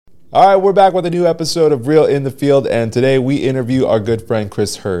All right, we're back with a new episode of Real in the Field, and today we interview our good friend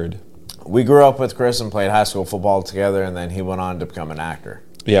Chris Hirsch. We grew up with Chris and played high school football together, and then he went on to become an actor.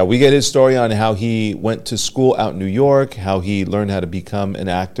 Yeah, we get his story on how he went to school out in New York, how he learned how to become an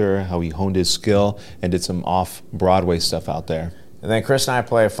actor, how he honed his skill, and did some off-Broadway stuff out there. And then Chris and I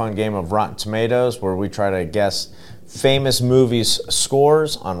play a fun game of Rotten Tomatoes where we try to guess famous movies'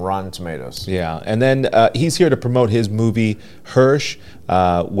 scores on Rotten Tomatoes. Yeah, and then he's here to promote his movie, Hirsch,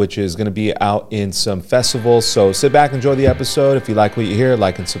 which is going to be out in some festivals. So sit back, enjoy the episode. If you like what you hear,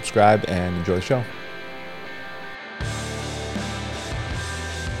 like and subscribe, and enjoy the show.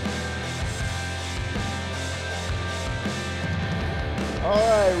 All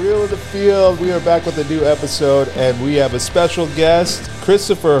right, Real in the Field. We are back with a new episode, and we have a special guest,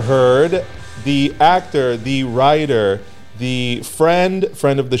 Christopher Hirsch, the actor, the writer, the friend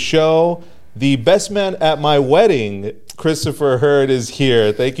of the show, the best man at my wedding. Christopher Hirsch is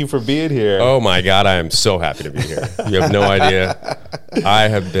here. Thank you for being here. Oh my God, I am so happy to be here. You have no idea. I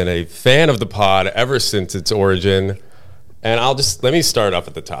have been a fan of the pod ever since its origin. And let me start off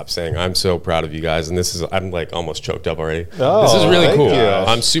at the top saying I'm so proud of you guys. And I'm like almost choked up already. Oh, this is really cool. you.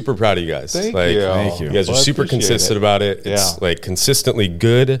 I'm super proud of you guys. Thank you. Thank you. You guys are super consistent about it. It's like consistently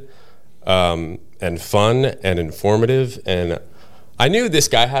good and fun and informative. And I knew this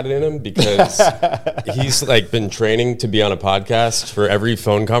guy had it in him because he's like been training to be on a podcast for every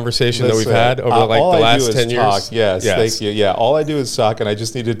phone conversation that we've had over like the last 10 years. Talk. Yes, thank you. Yeah, all I do is talk, and I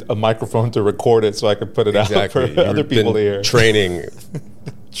just needed a microphone to record it so I could put it out for other people to hear. Training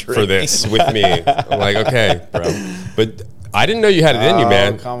for this with me. I'm like, okay, bro. But I didn't know you had it in you,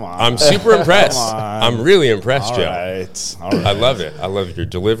 man. Come on. I'm super impressed. I'm really impressed, Joe. All right. I love it. I love your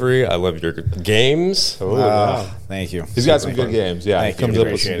delivery. I love your games. Thank you. He's got some good games. Yeah, he comes up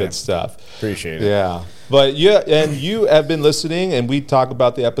with some good stuff. Appreciate it. Yeah. But and you have been listening, and we talk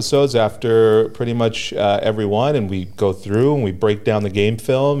about the episodes after pretty much every one, and we go through and we break down the game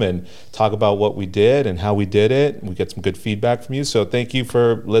film and talk about what we did and how we did it. We get some good feedback from you, so thank you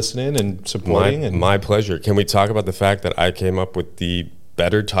for listening and supporting. My pleasure. Can we talk about the fact that I came up with the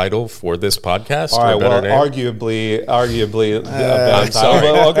better title for this podcast? All right, well, name? arguably I'm sorry.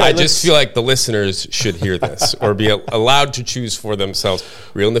 Okay, I just feel like the listeners should hear this or be allowed to choose for themselves.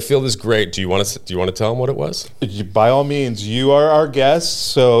 Real in the Field is great. Do you want to tell them what it was? By all means, you are our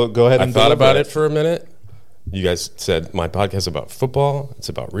guest, so go ahead and I thought about it for a minute. You guys said my podcast is about football. It's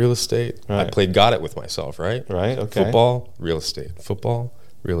about real estate. Right. I got it with myself, right? Right, okay. Football, real estate. Football,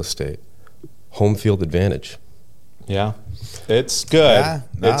 real estate. Home field advantage. Yeah, it's good. Yeah,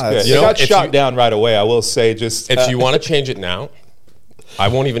 it's good. It got shot down right away, I will say. If you want to change it now, I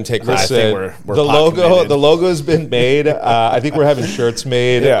won't even take credit. I think we're the logo has been made. I think we're having shirts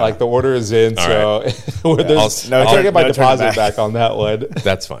made. Yeah. Like the order is in. All so I can't get my deposit back on that one.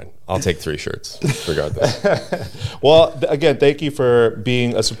 That's fine. I'll take 3 shirts regardless. Well, again, thank you for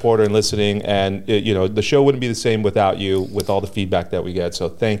being a supporter and listening. And the show wouldn't be the same without you, with all the feedback that we get. So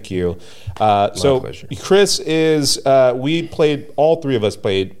thank you. So pleasure. Chris is. All 3 of us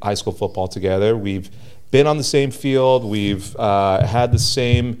played high school football together. We've been on the same field. We've had the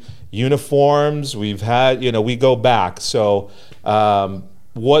same uniforms. We've had, we go back. So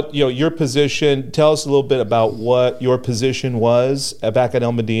what, your position, tell us a little bit about what your position was back at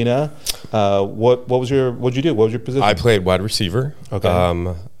El Medina. What'd you do? What was your position? I played wide receiver.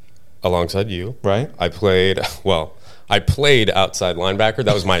 Okay. Alongside you. Right. I played outside linebacker.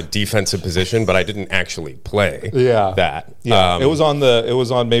 That was my defensive position, but I didn't actually play that. Yeah, it was on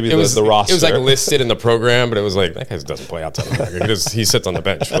maybe the roster. It was like listed in the program, but it was like, that guy doesn't play outside linebacker. He sits on the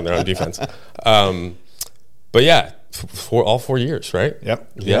bench when they're on defense. But yeah, for all 4 years, right?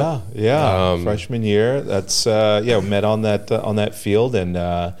 Yep. Yeah. Freshman year. That's we met on that field, and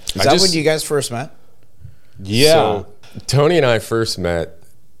is that when you guys first met? Yeah. So Tony and I first met,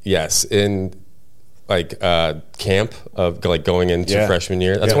 yes, in camp of like going into freshman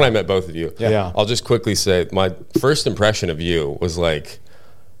year. That's when I met both of you. Yeah. I'll just quickly say my first impression of you was like,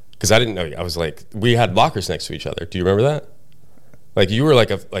 because I didn't know you. I was like, we had lockers next to each other. Do you remember that? Like you were like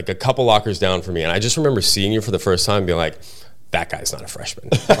a couple lockers down from me, and I just remember seeing you for the first time and being like, that guy's not a freshman.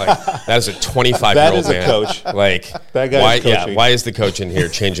 Like that is a 25-year-old man. That is a coach. Like that guy is coaching. Why is the coach in here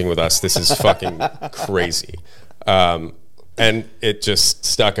changing with us? This is fucking crazy. And it just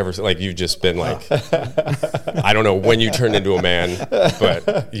stuck ever. Like you've just been like, I don't know when you turned into a man,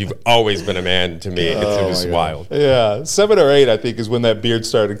 but you've always been a man to me. It was wild. Yeah, 7 or 8, I think, is when that beard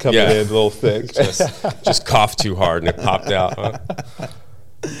started coming in a little thick. just coughed too hard and it popped out. Huh?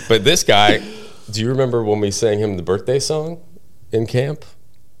 But this guy, do you remember when we sang him the birthday song in camp?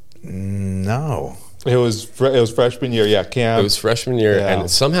 No. It was freshman year, yeah. Camp. It was freshman year, and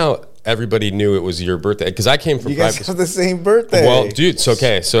somehow everybody knew it was your birthday because I came from. You guys have the same birthday. Well, dude, it's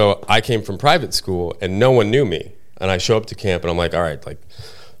okay. So I came from private school, and no one knew me. And I show up to camp, and I'm like, all right, like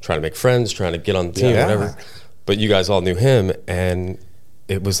trying to make friends, trying to get on the team, whatever. But you guys all knew him, and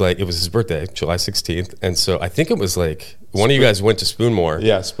it was his birthday, July 16th, and so I think it was like one of you guys went to Spoonmore.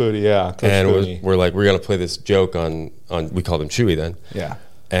 Yeah, Spoody, yeah. Coach and Spoody. we're gonna play this joke on we called him Chewy then. Yeah.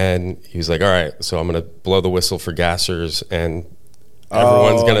 And he was like, all right, so I'm gonna blow the whistle for gassers, and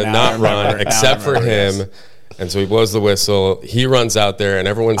everyone's gonna not run except for him. Yes. And so he blows the whistle. He runs out there, and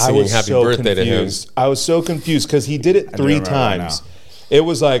everyone's singing "Happy Birthday" to him. I was so confused because he did it 3 times. It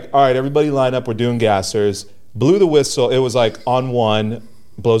was like, all right, everybody line up. We're doing gassers. Blew the whistle. It was like on 1,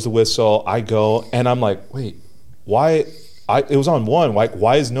 blows the whistle. I go, and I'm like, wait, why? It was on 1. Like,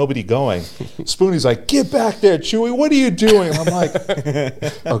 why is nobody going? Spoonie's like, get back there, Chewy. What are you doing? And I'm like,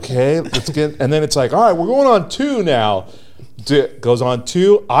 okay, let's get. And then it's like, all right, we're going on 2 now. Goes on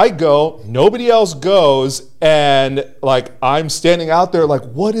 2. I go. Nobody else goes, and like I'm standing out there, like,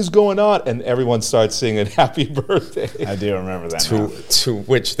 what is going on? And everyone starts singing "Happy Birthday." I do remember that. To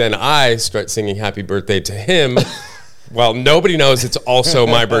which then I start singing "Happy Birthday" to him. Well, nobody knows it's also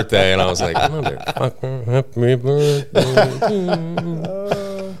my birthday, and I was like, "Motherfucker, happy birthday!"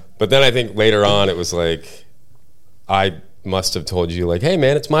 But then I think later on it was like I must have told you like, hey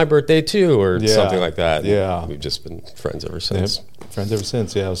man, it's my birthday too, or something like that. Yeah. We've just been friends ever since. Yep. Friends ever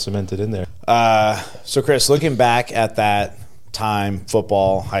since, yeah, I was cemented in there. So Chris, looking back at that time,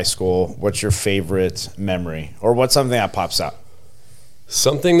 football, high school, what's your favorite memory? Or what's something that pops up?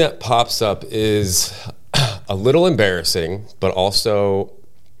 Something that pops up is a little embarrassing, but also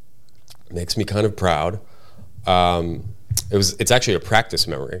makes me kind of proud. It's actually a practice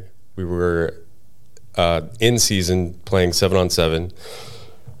memory. We were in season playing 7-on-7,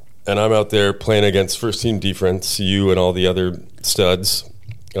 and I'm out there playing against first team defense, you and all the other studs.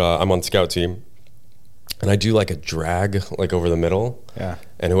 I'm on the scout team, and I do like a drag like over the middle. Yeah.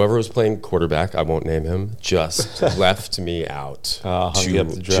 And whoever was playing quarterback, I won't name him, just left me out. Hung you up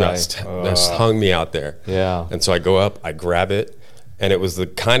to dry. Just hung me out there. Yeah. And so I go up, I grab it, and it was the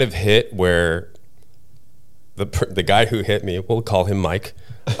kind of hit where the guy who hit me, we'll call him Mike,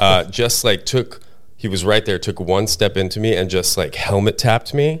 just like he was right there, took one step into me and just like helmet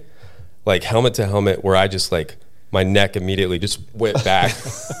tapped me, like helmet to helmet, where I just like, my neck immediately just went back.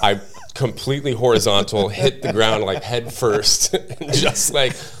 I completely horizontal, hit the ground like head first, and just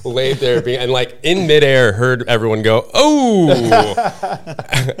like laid there, and like in midair heard everyone go, oh,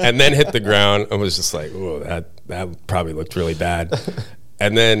 and then hit the ground and was just like, oh, that probably looked really bad.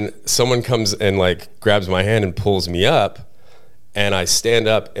 And then someone comes and like grabs my hand and pulls me up. And I stand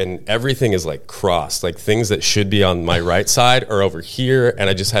up and everything is like crossed. Like things that should be on my right side are over here. And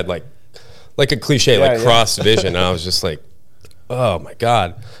I just had like a cliche, cross vision. And I was just like, oh my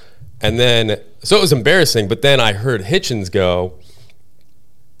God. And then, so it was embarrassing. But then I heard Hitchens go,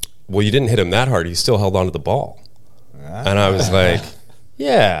 well, you didn't hit him that hard. He still held on to the ball. And I was like,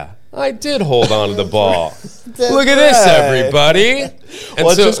 yeah, I did hold on to the ball. Look at this, everybody. And well,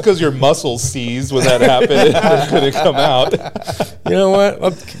 it's just because your muscles seized when that happened. It couldn't come out. You know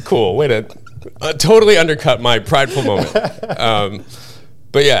what? Cool. Way to totally undercut my prideful moment.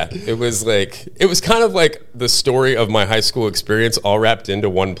 But yeah, it was kind of like the story of my high school experience all wrapped into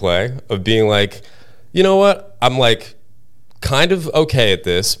one play of being like, you know what? I'm like kind of okay at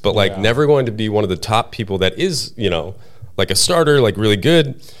this, but like never going to be one of the top people that is, like a starter, like really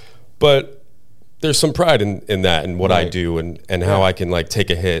good. But there's some pride in that and what I do and how I can like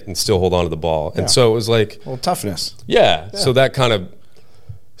take a hit and still hold on to the ball. And so it was like, well, toughness. Yeah. So that kind of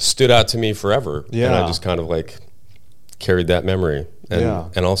stood out to me forever. Yeah. And I just kind of like carried that memory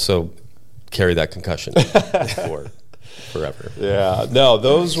and also carried that concussion for forever. Yeah. No,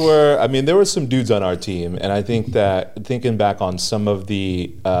 there were some dudes on our team. And I think that thinking back on some of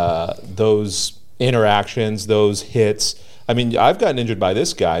the, those interactions, those hits, I mean, I've gotten injured by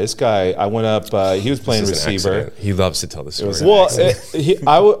this guy. This guy, I went up. He was playing receiver. He loves to tell the story.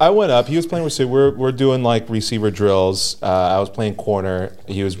 I went up. He was playing receiver. We're doing like receiver drills. I was playing corner.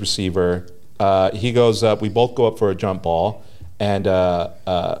 He was receiver. He goes up. We both go up for a jump ball, and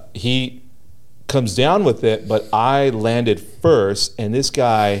he comes down with it. But I landed first, and this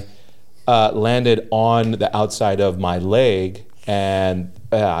guy landed on the outside of my leg and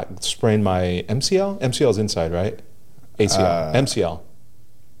sprained my MCL. MCL is inside, right? ACL, MCL.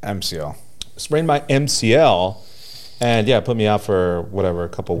 MCL. Sprained my MCL, And yeah, put me out for whatever, a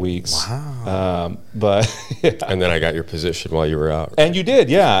couple weeks. Wow. But yeah. And then I got your position while you were out. And you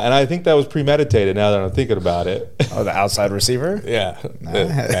did, yeah. And I think that was premeditated now that I'm thinking about it. Oh, the outside receiver? Yeah.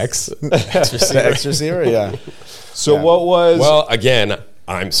 Nice. X receiver. The X receiver, yeah. So Yeah. what was... Well, again,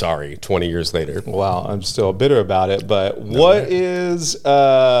 I'm sorry, 20 years later. Wow, I'm still bitter about it. But what is,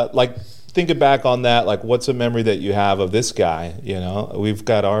 like, thinking back on that, like, what's a memory that you have of this guy? You know, we've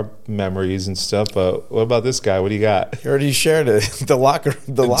got our memories and stuff, but what about this guy? What do you got? You already shared it. The locker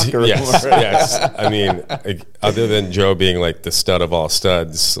room. Yes, already. yes. I mean, like, other than Joe being like the stud of all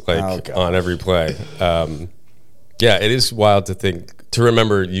studs, like on every play. Yeah, it is wild to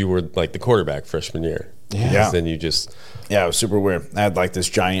remember you were like the quarterback freshman year. Yeah. Then you just... Yeah, it was super weird. I had like this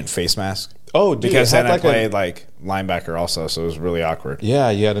giant face mask. Oh, dude, because then I like played like linebacker also, so it was really awkward. Yeah,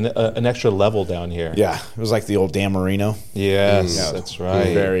 you had an extra level down here. Yeah, it was like the old Dan Marino. Yes, Yeah, that's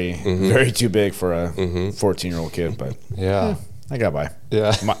right. Very too big for a 14-year-old kid, but Yeah. I got by.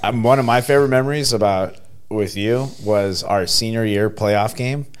 Yeah. One of my favorite memories with you was our senior year playoff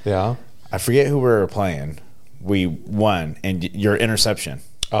game. Yeah. I forget who we were playing. We won, and your interception.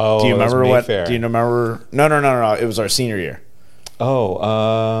 Oh, do you remember what? Mayfair. Do you remember? No. It was our senior year. Oh,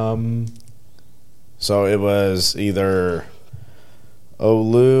 So it was either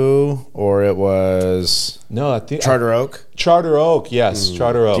Olu or it was no, I think Charter Oak. Charter Oak, yes,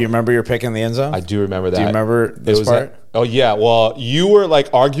 Charter Oak. Do you remember your pick in the end zone? I do remember that. Do you remember this part? Oh yeah. Well, you were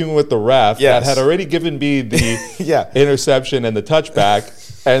like arguing with the ref Yes. that had already given me the Yeah. interception and the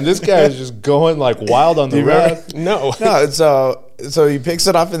touchback, and this guy is just going like wild on the you remember? ref. No. No, so he picks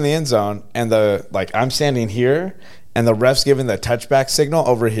it up in the end zone, and I'm standing here, and the ref's giving the touchback signal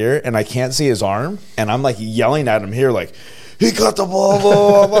over here, and I can't see his arm, and I'm like yelling at him here, like, he caught the ball, blah,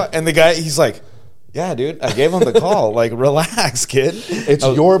 blah, blah. And the guy, he's like, yeah, dude, I gave him the call. Like, relax, kid. It's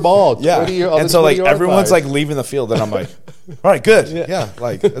your ball. Yeah. And so like everyone's like leaving the field, and I'm like, all right, good. Yeah,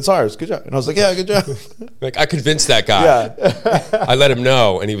 like it's ours. Good job. And I was like, yeah, good job. Like, I convinced that guy. Yeah. I let him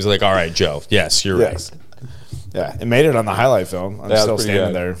know, and he was like, all right, Joe, yes, you're Yes. Yeah, it made it on the highlight film. I'm Yeah, still pretty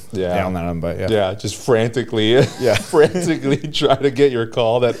standing good. there yelling at him, but Yeah, just frantically, frantically trying to get your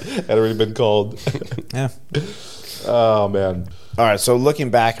call that had already been called. Yeah. Oh man. All right, so looking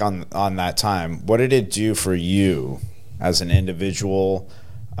back on that time, what did it do for you as an individual?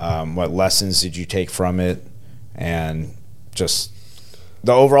 What lessons did you take from it? And just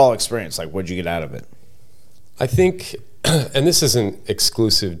the overall experience, like what did you get out of it? I think, and this isn't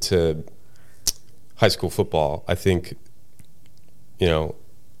exclusive to high school football, I think,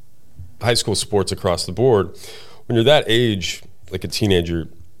 high school sports across the board, when you're that age, like a teenager,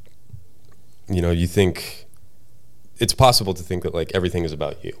 you think, it's possible to think that like everything is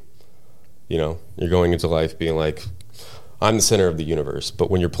about you. You're going into life being like, I'm the center of the universe. But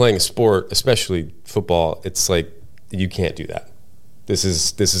when you're playing a sport, especially football, it's like you can't do that. This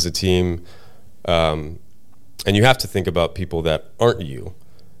is a team, and you have to think about people that aren't you.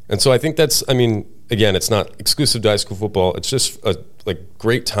 And so I think again, it's not exclusive to high school football. It's just a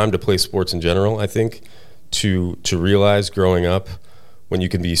great time to play sports in general. I think to realize growing up when you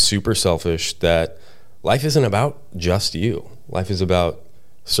can be super selfish that life isn't about just you. Life is about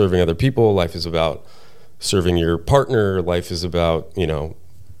serving other people. Life is about serving your partner. Life is about,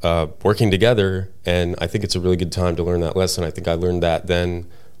 working together. And I think it's a really good time to learn that lesson. I think I learned that then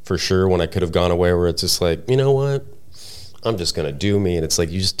for sure when I could have gone away where it's just like, you know what? I'm just going to do me. And it's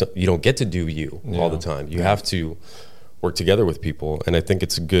like, you don't get to do you all the time. You have to work together with people. And I think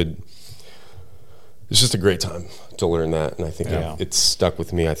it's just a great time to learn that. And I think it's stuck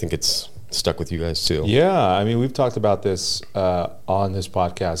with me. I think it's stuck with you guys too. Yeah, I mean, we've talked about this on this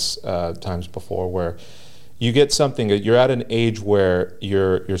podcast times before, where you get something, you're at an age where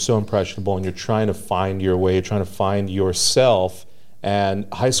you're so impressionable and you're trying to find your way, you're trying to find yourself, and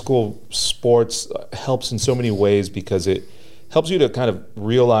high school sports helps in so many ways because it helps you to kind of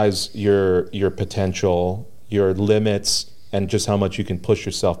realize your potential, your limits, and just how much you can push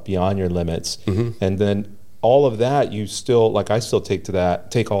yourself beyond your limits. Mm-hmm. And then all of that, you still, like I still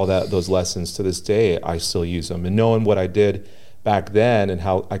take all those lessons to this day. I still use them. And knowing what I did back then and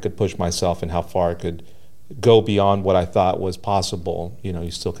how I could push myself and how far I could go beyond what I thought was possible, you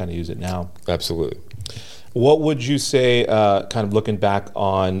still kind of use it now. Absolutely. What would you say, kind of looking back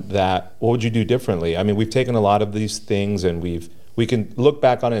on that, what would you do differently? I mean, we've taken a lot of these things and we can look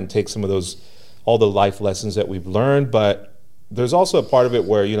back on it and take some of those, all the life lessons that we've learned, but there's also a part of it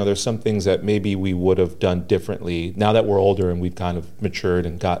where, there's some things that maybe we would have done differently now that we're older and we've kind of matured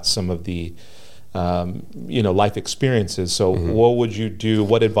and got some of the life experiences. So what would you do?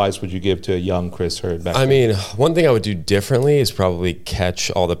 What advice would you give to a young Chris Hurd back then? I mean, one thing I would do differently is probably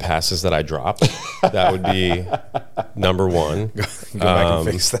catch all the passes that I dropped. That would be number one. Go back and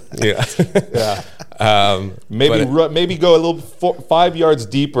fix that. Maybe go a little 5 yards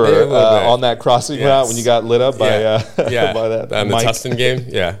deeper on that crossing route when you got lit up by by that the Tustin game.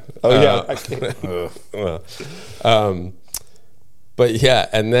 Yeah. But yeah,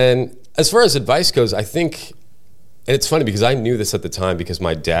 and then as far as advice goes, I think, and it's funny because I knew this at the time because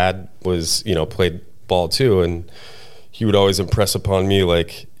my dad was, played ball too, and he would always impress upon me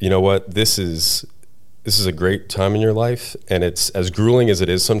like, you know what, this is a great time in your life, and it's as grueling as it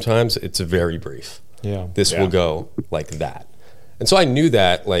is sometimes, it's very brief. Yeah. This will go like that. And so I knew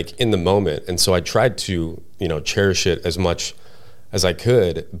that like in the moment, and so I tried to, cherish it as much as I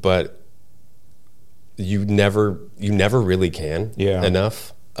could, but you never really can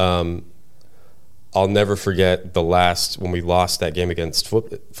enough. I'll never forget when we lost that game against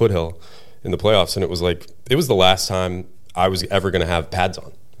Foothill in the playoffs, and it was the last time I was ever going to have pads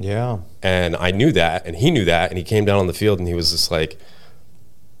on. Yeah. And I knew that, and he knew that, and he came down on the field and he was just like,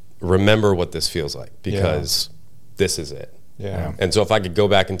 remember what this feels like, because this is it. Yeah. And so if I could go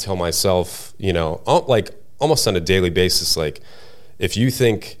back and tell myself, like almost on a daily basis, like if you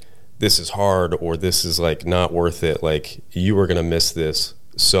think this is hard or this is like not worth it, like you are going to miss this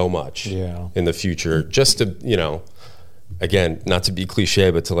so much in the future, just to, again, not to be cliche,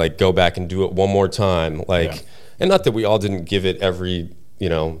 but to like go back and do it one more time. Like, and not that we all didn't give it every,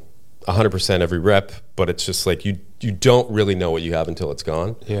 100% every rep, but it's just like, you don't really know what you have until it's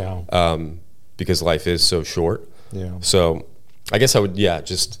gone. Yeah. Because life is so short. Yeah. So I guess I would,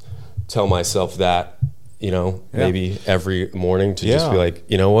 just tell myself that, maybe every morning to just be like,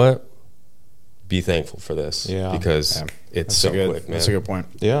 you know what? Be thankful for this because it's so quick, man. That's a good point.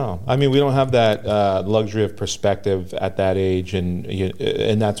 Yeah. I mean, we don't have that luxury of perspective at that age,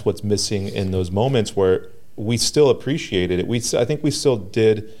 and that's what's missing in those moments where we still appreciated it. I think we still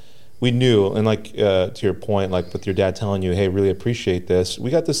did. We knew, and like to your point, like with your dad telling you, hey, really appreciate this.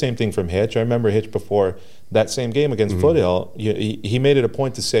 We got the same thing from Hitch. I remember Hitch before that same game against Foothill. He made it a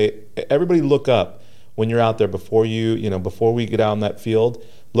point to say, everybody look up when you're out there before before we get out on that field,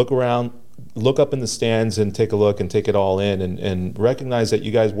 look around, look up in the stands and take a look and take it all in and recognize that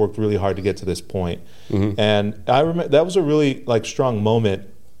you guys worked really hard to get to this point. And I remember that was a really like strong moment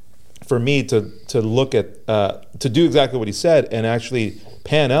for me to look at, to do exactly what he said and actually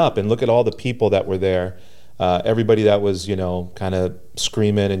pan up and look at all the people that were there. Everybody that was, kind of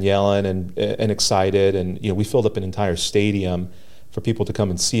screaming and yelling and excited. And, we filled up an entire stadium for people to come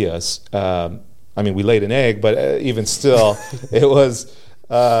and see us. I mean, we laid an egg, but even still, it was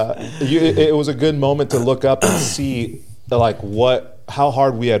a good moment to look up and see like how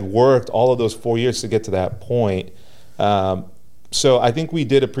hard we had worked all of those 4 years to get to that point. So I think we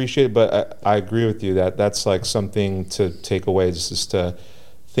did appreciate it, but I agree with you that that's like something to take away, just to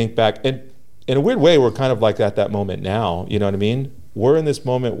think back. And in a weird way, we're kind of like at that moment now. You know what I mean? We're in this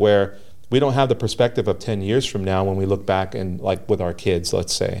moment where we don't have the perspective of 10 years from now when we look back and like with our kids,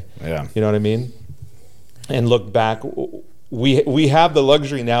 let's say. Yeah. You know what I mean? And look back. We have the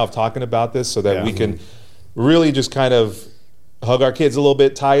luxury now of talking about this so that we can really just kind of hug our kids a little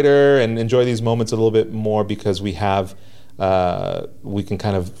bit tighter and enjoy these moments a little bit more because we have we can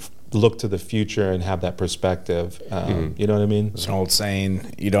kind of look to the future and have that perspective. You know what I mean? There's an old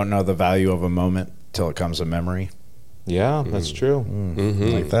saying, you don't know the value of a moment till it comes a memory. Yeah, that's true.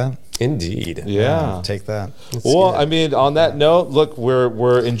 Like that? Indeed. Yeah. Take that. Well, I mean, on that note, look,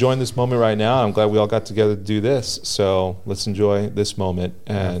 we're enjoying this moment right now. I'm glad we all got together to do this. So let's enjoy this moment.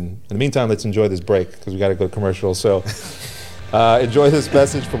 And in the meantime, let's enjoy this break because we got to go to commercial. So enjoy this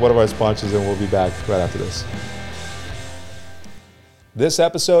message from one of our sponsors, and we'll be back right after this. This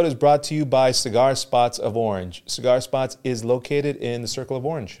episode is brought to you by Cigar Spots of Orange. Cigar Spots is located in the Circle of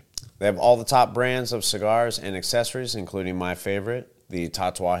Orange. They have all the top brands of cigars and accessories, including my favorite, the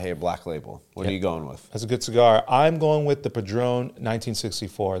Tatuaje Black Label. What are you going with? That's a good cigar. I'm going with the Padron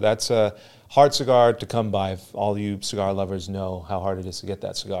 1964. That's a hard cigar to come by. All you cigar lovers know how hard it is to get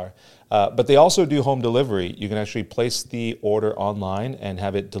that cigar. But they also do home delivery. You can actually place the order online and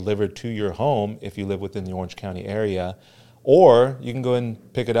have it delivered to your home if you live within the Orange County area. Or you can go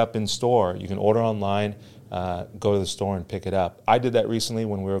and pick it up in store. You can order online, go to the store and pick it up. I did that recently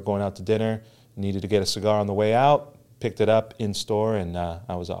when we were going out to dinner, needed to get a cigar on the way out, picked it up in store, and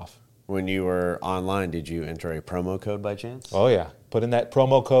I was off. When you were online, did you enter a promo code by chance? Oh, yeah. Put in that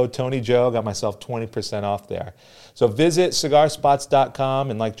promo code Tony Joe, got myself 20% off there. So visit cigarspots.com,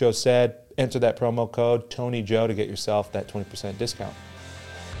 and like Joe said, enter that promo code Tony Joe to get yourself that 20% discount.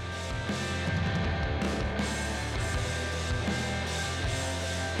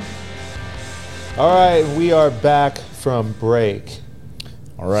 All right, we are back from break.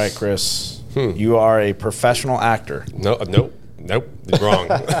 All right, Chris. You are a professional actor. Nope. Wrong.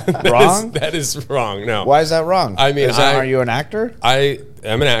 Wrong? That is wrong. No. Why is that wrong? I mean, are you an actor? I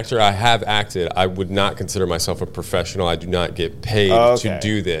am an actor. I have acted. I would not consider myself a professional. I do not get paid to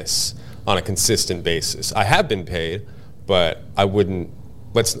do this on a consistent basis. I have been paid, but I wouldn't.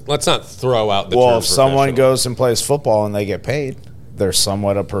 Let's not throw out the term If someone professional. goes and plays football and they get paid, they're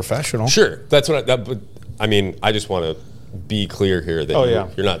somewhat a professional. Sure, that's what. But I mean, I just want to be clear here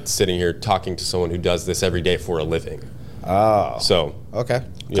that you're not sitting here talking to someone who does this every day for a living. Oh. So Okay.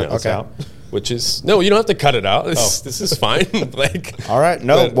 Okay. Which is no, you don't have to cut it out. This is fine. Like, All right.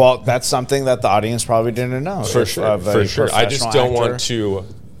 No, well, that's something that the audience probably didn't know. for sure. I just don't want to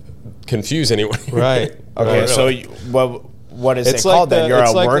confuse anyone. Right. Okay. So, what is it called then? You're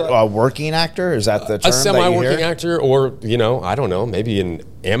a working actor? Is that the term? A semi-working actor, or I don't know, maybe an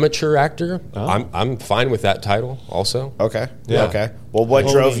amateur actor. I'm fine with that title also. Okay. Yeah. Okay. Well, what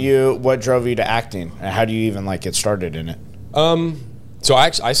drove you to acting? And how do you even get started in it? So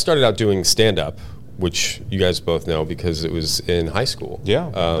I started out doing stand-up, which you guys both know because it was in high school.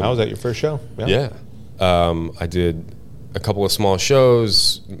 Yeah. How was that your first show? Yeah. I did a couple of small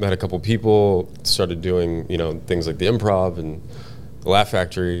shows, met a couple people, started doing, things like the Improv and the Laugh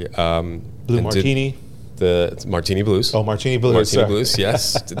Factory. Blue Martini. The Martini Blues. Oh, Martini Blues. Martini Blues,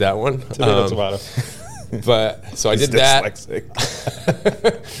 yes. Did that one. Tomato, tomato. But so I did that.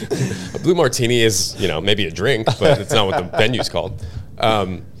 A Blue Martini is, maybe a drink, but it's not what the venue's called.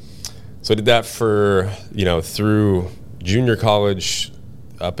 So I did that for, through junior college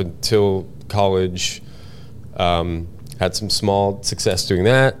up until college. Had some small success doing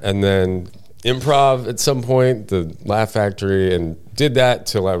that, and then improv at some point, the Laugh Factory, and did that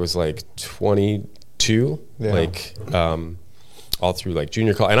till I was 22, all through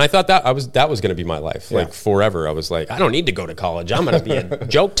junior college. And I thought that was going to be my life, forever. I was like, I don't need to go to college. I'm going to be a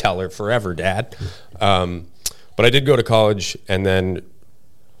joke teller forever, Dad. But I did go to college, and then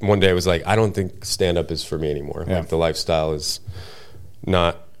one day I was like, I don't think stand-up is for me anymore. Yeah. The lifestyle is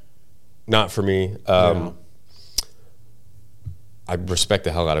not for me. I respect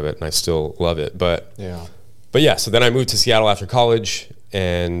the hell out of it, and I still love it. But yeah. So then I moved to Seattle after college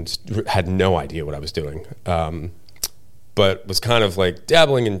and had no idea what I was doing. But was kind of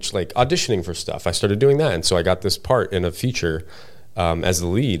dabbling in auditioning for stuff. I started doing that, and so I got this part in a feature as the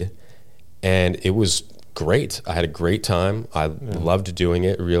lead, and it was great. I had a great time. I loved doing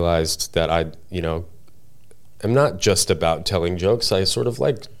it. Realized that I'm not just about telling jokes. I sort of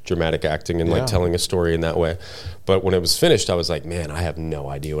like dramatic acting and telling a story in that way. But when it was finished, I was like, man, I have no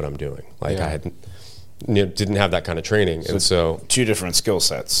idea what I'm doing. I didn't have that kind of training. And so two different skill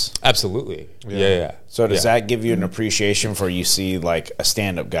sets. Absolutely. Yeah. So does that give you an appreciation for you see a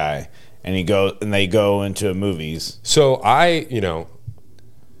stand-up guy and they go into movies? So I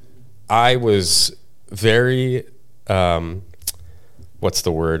was very, what's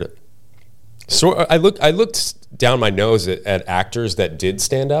the word? So I looked down my nose at actors that did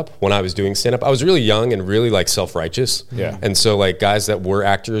stand up when I was doing stand up. I was really young and really self-righteous. Yeah. And so guys that were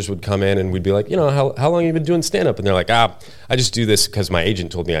actors would come in and we'd be like, how long have you been doing stand up? And they're like, I just do this because my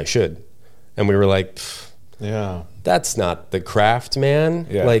agent told me I should. And we were like, that's not the craft, man.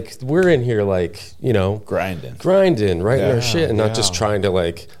 Yeah. We're in here grinding, writing our shit and not just trying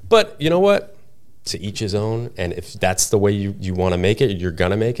to but you know what? To each his own, and if that's the way you want to make it, you're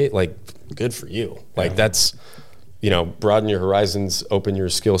gonna make it. Good for you. That's, broaden your horizons, open your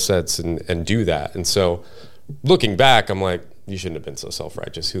skill sets, and do that. And so, looking back, I'm like, you shouldn't have been so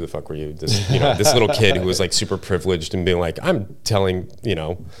self-righteous. Who the fuck were you? This this little kid who was super privileged and being like, I'm telling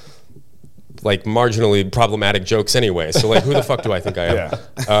marginally problematic jokes anyway. So who the fuck do I think I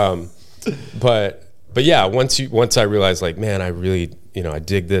am? But yeah, once I realized man, I really I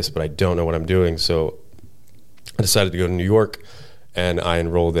dig this, but I don't know what I'm doing. So I decided to go to New York, and I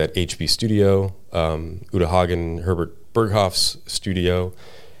enrolled at HB Studio, Uta Hagen, Herbert Berghoff's studio,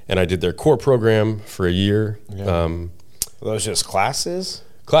 and I did their core program for a year. Yeah. Were those just classes?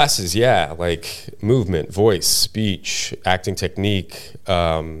 Classes, yeah, movement, voice, speech, acting technique,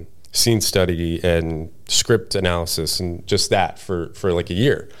 scene study, and script analysis, and just that for a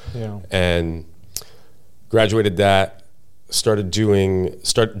year. Yeah. And graduated that.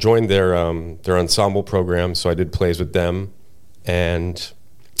 Joined their ensemble program, so I did plays with them, and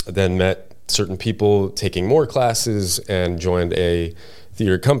then met certain people taking more classes and joined a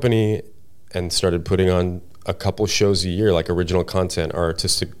theater company and started putting on a couple shows a year, original content. Our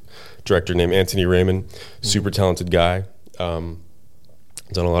artistic director named Anthony Raymond, super talented guy. Done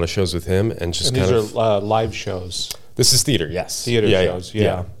a lot of shows with him, and these are live shows. This is theater, yes. Theater shows,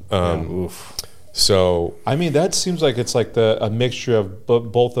 yeah. Oof. So I mean, that seems like it's like a mixture of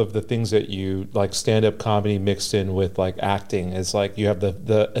both of the things that you like, stand-up comedy mixed in with like acting. Is like you have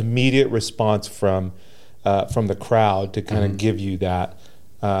the immediate response from the crowd to kind of give you that,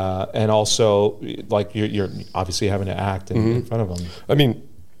 and also like you're obviously having to act in front of them. I mean,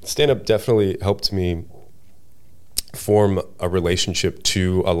 stand-up definitely helped me form a relationship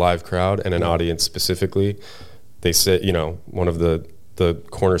to a live crowd and an audience specifically. They say, you know, one of the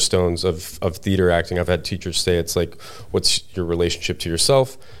cornerstones of theater acting, I've had teachers say, it's like, what's your relationship to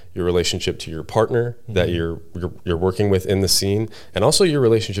yourself, your relationship to your partner that you're working with in the scene, and also your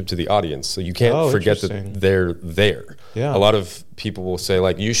relationship to the audience. So you can't forget that they're there. Yeah. A lot of people will say,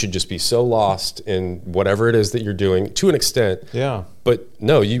 like, you should just be so lost in whatever it is that you're doing, to an extent. Yeah. But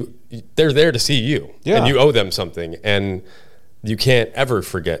no, they're there to see you. Yeah. And you owe them something, and you can't ever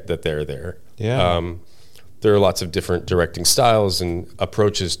forget that they're there. Yeah. There are lots of different directing styles and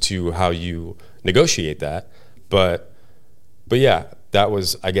approaches to how you negotiate that. But yeah, that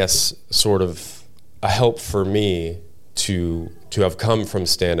was, I guess, sort of a help for me to have come from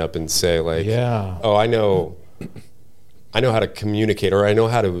stand-up and say, like, oh, I know how to communicate, or I know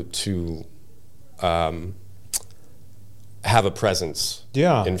how to have a presence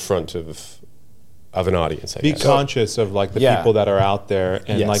in front of an audience. Be conscious of like the people that are out there,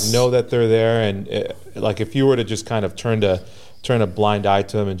 and like know that they're there, and like if you were to just kind of turn a blind eye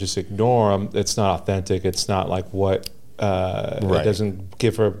to them and just ignore them, it's not authentic. It's not like what it doesn't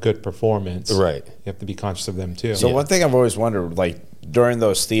give her a good performance. Right. You have to be conscious of them too. So one thing I've always wondered, like during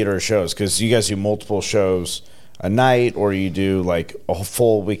those theater shows, because you guys do multiple shows a night, or you do like a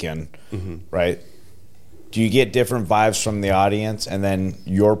full weekend, right? Do you get different vibes from the audience, and then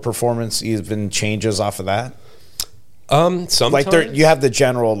your performance even changes off of that? Sometimes. Like you have the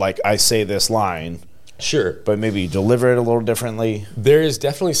general, like, I say this line. Sure. But maybe you deliver it a little differently. There is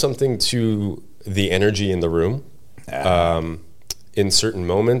definitely something to the energy in the room. In certain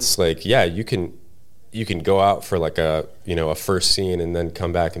moments, like, you can go out for like a first scene and then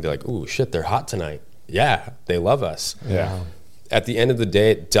come back and be like, ooh, shit, they're hot tonight. Yeah, they love us. Yeah. At the end of the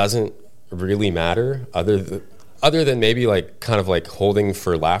day, it doesn't really matter other than maybe like kind of like holding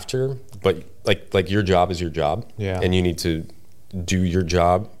for laughter, but like your job is your job, and you need to do your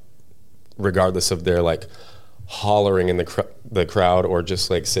job regardless of their like hollering in the crowd, or just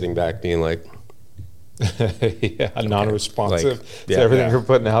like sitting back being like non-responsive to everything you're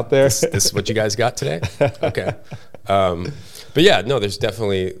putting out there. This is what you guys got today. Okay. But yeah, no, there's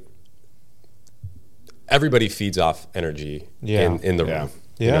definitely, everybody feeds off energy in the room.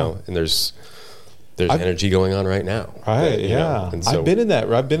 You know, and there's energy going on right now. Right. You know? And so, I've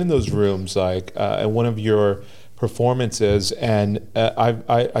been in those rooms, like at one of your performances, and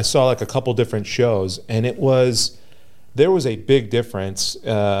I saw like a couple different shows, and there was a big difference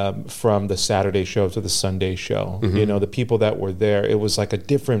from the Saturday show to the Sunday show. You know, the people that were there, it was like a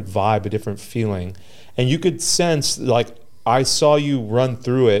different vibe, a different feeling, and you could sense, like, I saw you run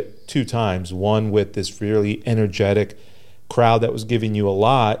through it 2 times. One with this really energetic crowd that was giving you a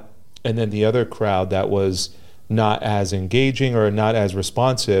lot, and then the other crowd that was not as engaging or not as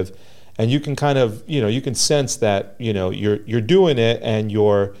responsive. And you can kind of, you can sense that, you're doing it, and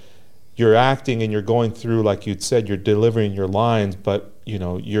you're acting, and you're going through, like you'd said, you're delivering your lines, but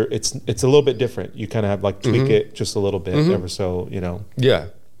it's a little bit different. You kind of have like tweak it just a little bit ever so,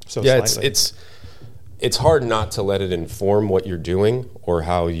 slightly. It's hard not to let it inform what you're doing or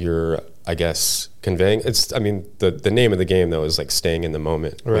how you're, I guess, conveying. The name of the game though is like staying in the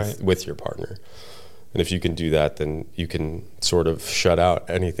moment with your partner. And if you can do that, then you can sort of shut out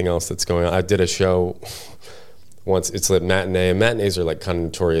anything else that's going on. I did a show once, it's a matinee, and matinees are like kind of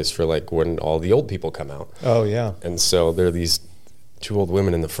notorious for like when all the old people come out. Oh yeah. And so there are these 2 old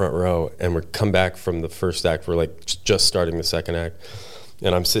women in the front row, and we're come back from the first act, we're like just starting the second act,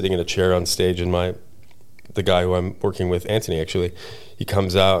 and I'm sitting in a chair on stage, and the guy who I'm working with, Anthony, actually, he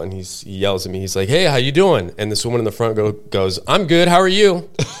comes out and he yells at me. He's like, "Hey, how you doing?" And this woman in the front goes, "I'm good. How are you?"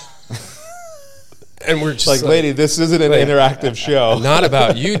 And we're just like, lady, this isn't an interactive show. Not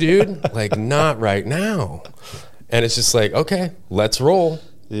about you, dude. Like, not right now. And it's just like, okay, let's roll.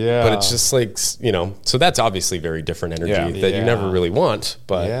 Yeah. But it's just like, so that's obviously very different energy that you never really want,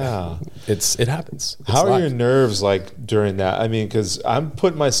 but it happens. How are your nerves like during that? I mean, because I'm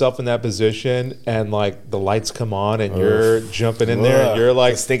putting myself in that position, and like the lights come on, and you're jumping in there, and you're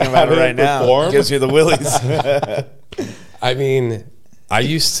like thinking about it right now. It gives you the willies. I mean, I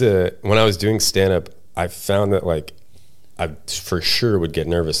used to, when I was doing stand-up, I found that like I for sure would get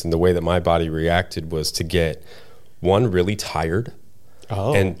nervous, and the way that my body reacted was to get, 1, really tired,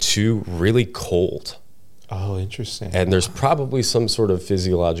 and 2, really cold. Oh, interesting. And there's probably some sort of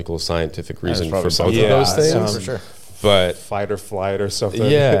physiological, scientific reason for both of Yeah, those things. For sure. But fight or flight or something.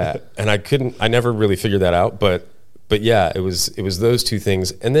 yeah, and I never really figured that out. But yeah, it was those two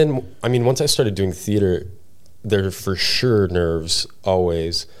things. And then, I mean, once I started doing theater, there are for sure nerves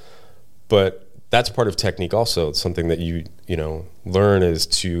always. But that's part of technique also. It's something that you know, learn is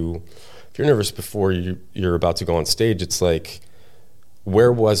to, if you're nervous before you're about to go on stage, it's like,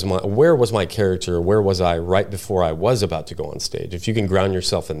 where was my character? Where was I right before I was about to go on stage? If you can ground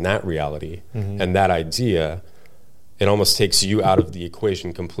yourself in that reality and that idea, it almost takes you out of the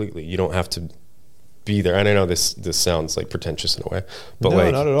equation completely. You don't have to be there. And I know this sounds like pretentious in a way, but No,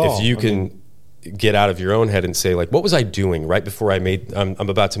 like not at all. if you can get out of your own head and say, like, what was I doing right before I'm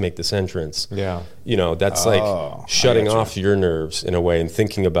about to make this entrance? Yeah. You know, that's like shutting off your nerves in a way and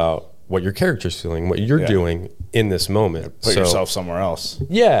thinking about what your character's feeling, what you're doing in this moment. Put yourself somewhere else.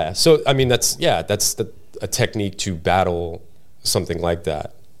 Yeah. So, I mean, that's a technique to battle something like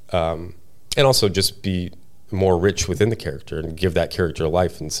that. And also just be more rich within the character and give that character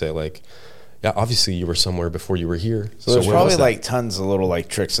life and say, like, yeah, obviously you were somewhere before you were here. So there's where probably was that? like tons of little like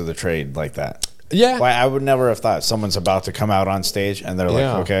tricks of the trade like that. Yeah. Like, I would never have thought someone's about to come out on stage and they're like,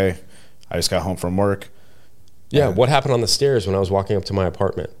 Yeah. okay, I just got home from work. Yeah, what happened on the stairs when I was walking up to my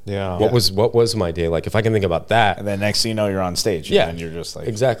apartment? Yeah. What was my day like? If I can think about that. And then next thing you know, you're on stage. Yeah. And you're just like,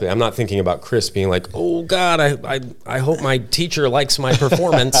 Exactly. I'm not thinking about Chris being like, oh God, I hope my teacher likes my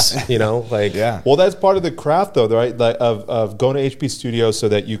performance. You know, like, yeah. Well, that's part of the craft, though, right? Like of going to HP Studio so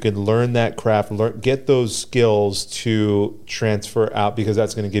that you can learn that craft, get those skills to transfer out, because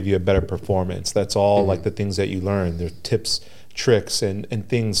that's going to give you a better performance. That's all like the things that you learn. There's tips, tricks, and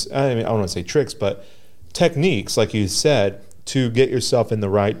things. I mean, I don't want to say tricks, but techniques, like you said, to get yourself in the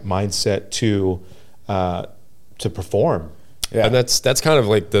right mindset to perform. Yeah. And that's kind of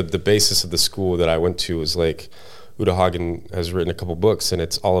like the basis of the school that I went to was like, Uta Hagen has written a couple books, and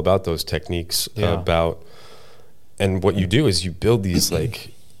it's all about those techniques and what you do is you build these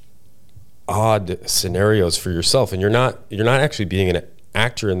like odd scenarios for yourself, and you're not actually being an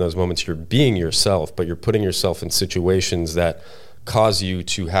actor in those moments. You're being yourself, but you're putting yourself in situations that cause you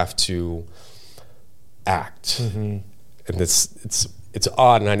to have to act. And it's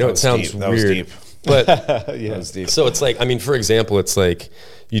odd, and I know it sounds deep. That weird, was deep. but Yeah. Was deep. so it's like, I mean, for example, it's like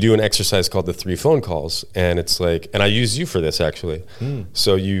you do an exercise called the 3 phone calls, and it's like, and I use you for this actually.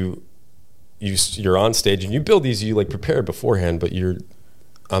 So you're on stage and you build these, you like prepare beforehand, but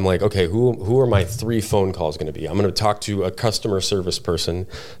I'm like, okay, who are my 3 phone calls going to be? I'm going to talk to a customer service person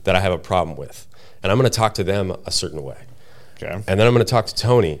that I have a problem with, and I'm going to talk to them a certain way. Okay. And then I'm going to talk to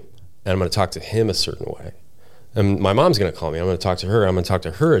Tony, and I'm going to talk to him a certain way. And my mom's going to call me. I'm going to talk to her. I'm going to talk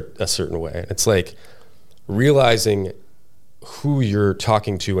to her a certain way. And it's like realizing who you're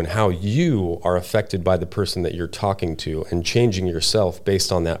talking to and how you are affected by the person that you're talking to, and changing yourself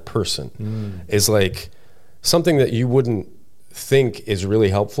based on that person is like something that you wouldn't think is really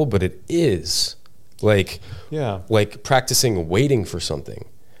helpful, but it is. Like, like practicing waiting for something,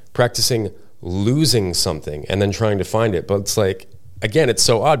 practicing losing something and then trying to find it. But it's like, again, it's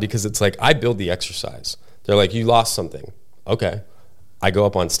so odd because it's like I build the exercise. They're like, you lost something. Okay. I go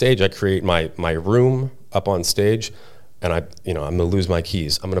up on stage, I create my room up on stage, and I'm going to lose my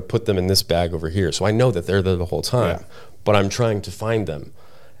keys. I'm going to put them in this bag over here. So I know that they're there the whole time, but I'm trying to find them.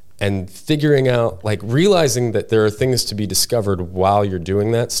 And figuring out, like realizing that there are things to be discovered while you're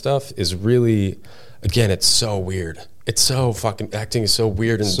doing that stuff is really, again, it's so weird. It's so fucking, acting is so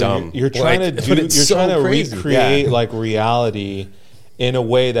weird and dumb. You're trying like, to crazy. recreate like reality in a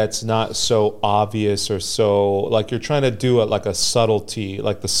way that's not so obvious, or so like you're trying to do it like a subtlety,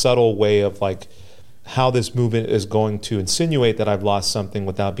 like the subtle way of like how this movement is going to insinuate that I've lost something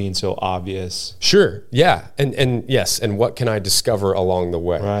without being so obvious. Sure. Yeah. And yes. And what can I discover along the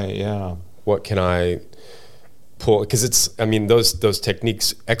way? Right. Yeah. What can I pull? Because those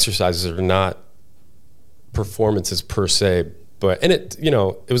techniques, exercises are not performances per se, but, and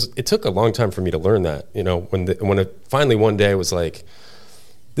it took a long time for me to learn that, when it finally one day was like,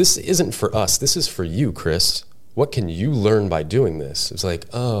 this isn't for us. This is for you, Chris. What can you learn by doing this? It's like,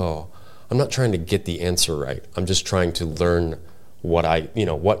 oh, I'm not trying to get the answer right. I'm just trying to learn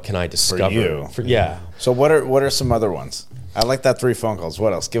what can I discover? For you. So what are some other ones? I like that 3 phone calls.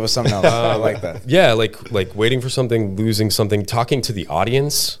 What else? Give us something else. I like that. Yeah, like waiting for something, losing something, talking to the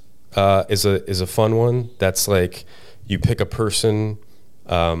audience is a fun one. That's like you pick a person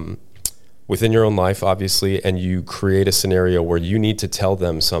within your own life, obviously, and you create a scenario where you need to tell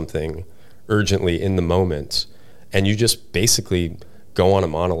them something urgently in the moment, and you just basically go on a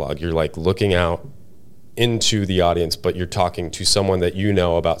monologue. You're like looking out into the audience, but you're talking to someone that you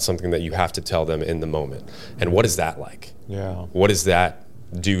know about something that you have to tell them in the moment. And what is that like? Yeah. What does that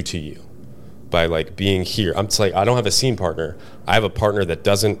do to you by like being here? I'm just like, I don't have a scene partner. I have a partner that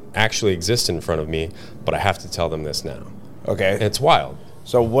doesn't actually exist in front of me, but I have to tell them this now. Okay. And it's wild.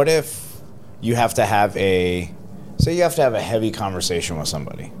 So what if you have to have a heavy conversation with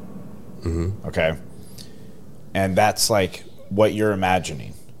somebody? Mm-hmm. Okay. And that's like what you're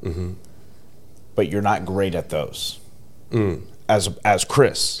imagining. Mm-hmm. But you're not great at those. As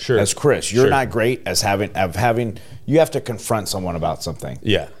Chris. Sure. As Chris, you're not great as having you have to confront someone about something.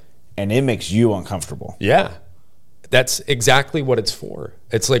 Yeah. And it makes you uncomfortable. Yeah. That's exactly what it's for.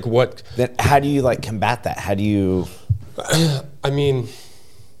 It's like what Then how do you like combat that? How do you I mean,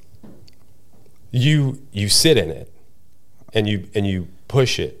 you sit in it and you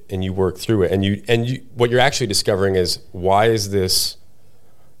push it and you work through it and you what you're actually discovering is, why is this?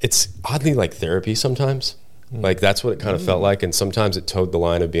 It's oddly like therapy sometimes. Like that's what it kind of felt like, and sometimes it towed the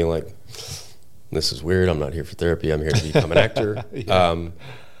line of being like, this is weird, I'm not here for therapy, I'm here to become an actor. Yeah.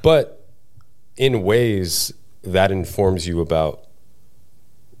 But in ways that informs you about,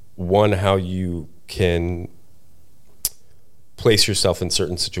 one, how you can place yourself in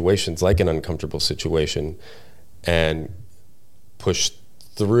certain situations, like an uncomfortable situation, and push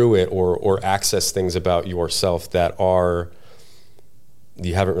through it, or access things about yourself that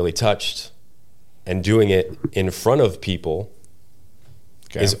you haven't really touched, and doing it in front of people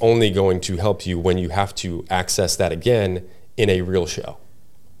is only going to help you when you have to access that again in a real show,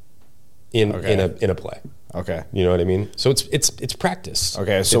 in a play. Okay. You know what I mean? So it's practice.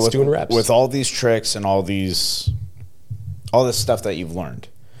 Okay, so it's doing reps. With all these tricks and all this stuff that you've learned,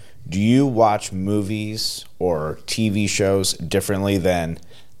 do you watch movies or TV shows differently than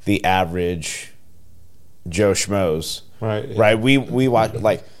the average Joe Schmoes? Right. Yeah. Right. We watch,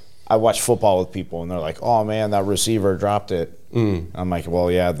 like, I watch football with people and they're like, "Oh man, that receiver dropped it." I'm like,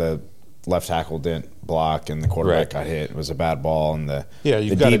 "Well, yeah, the left tackle didn't block and the quarterback got hit. It was a bad ball, and the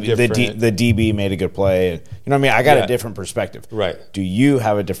DB made a good play." You know what I mean? I got a different perspective. Right. Do you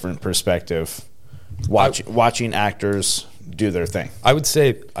have a different perspective watching actors do their thing? I would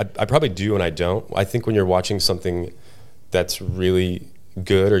say I probably do and I don't. I think when you're watching something that's really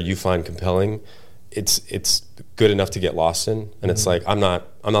good or you find compelling, it's good enough to get lost in, and it's like I'm not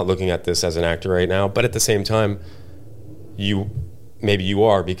looking at this as an actor right now, but at the same time, maybe you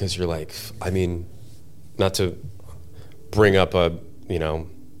are, because you're like, I mean, not to bring up a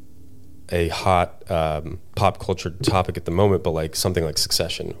hot pop culture topic at the moment, but like something like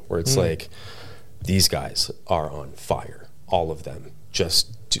Succession, where it's like these guys are on fire, all of them,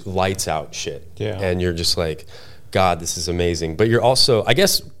 just lights out shit, and you're just like, God, this is amazing. But you're also, I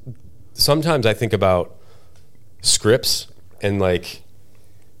guess, sometimes I think about scripts and like,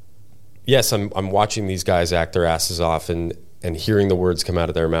 yes, I'm watching these guys act their asses off and hearing the words come out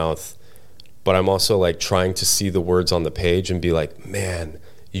of their mouth, but I'm also like trying to see the words on the page and be like, man,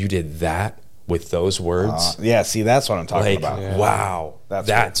 you did that with those words. Yeah, see, that's what I'm talking about. Yeah. Wow,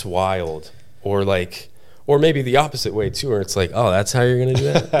 that's wild. Or maybe the opposite way too, where it's like, oh, that's how you're gonna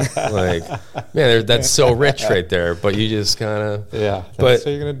do that. Like, man, that's so rich right there. But you just kind of That's how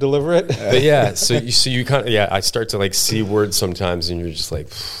you're gonna deliver it. But yeah, so you kind of I start to like see words sometimes, and you're just like,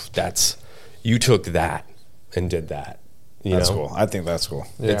 you took that and did that. That's cool. I think that's cool.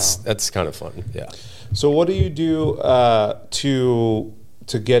 Yeah. That's kind of fun. Yeah. So what do you do to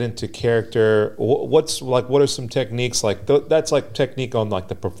get into character? What are some techniques like? That's like technique on like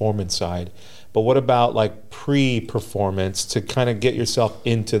the performance side. But what about like pre-performance to kind of get yourself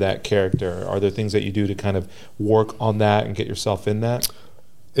into that character? Are there things that you do to kind of work on that and get yourself in that?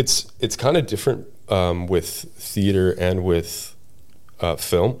 It's kind of different with theater and with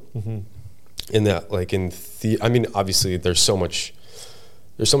film. Mm-hmm. In that, like I mean, obviously there's so much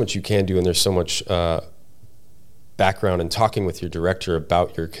you can do, and there's so much background and talking with your director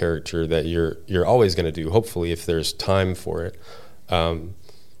about your character that you're always going to do, hopefully, if there's time for it.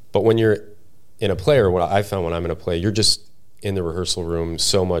 But when you're in a play, or what I found when I'm in a play, you're just in the rehearsal room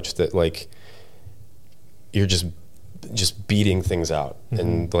so much that like you're just beating things out,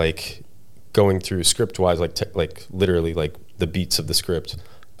 and like going through script wise, like literally like the beats of the script,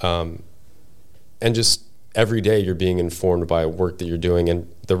 and just every day you're being informed by work that you're doing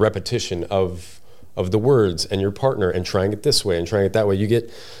and the repetition of the words and your partner, and trying it this way and trying it that way.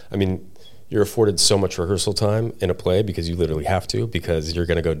 You're afforded so much rehearsal time in a play because you literally have to, because you're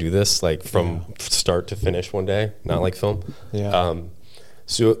going to go do this like from start to finish one day, not like film. Yeah.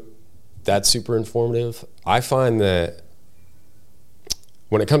 So that's super informative. I find that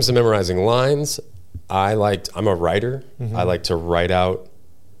when it comes to memorizing lines, I'm a writer. Mm-hmm. I like to write out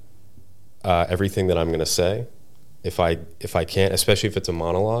everything that I'm going to say. If I can't, especially if it's a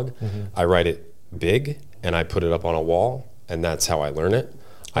monologue, I write it big and I put it up on a wall, and that's how I learn it.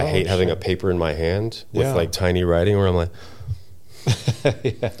 I hate having a paper in my hand with like tiny writing where I'm like,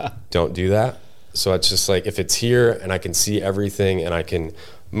 don't do that. So it's just like, if it's here and I can see everything and I can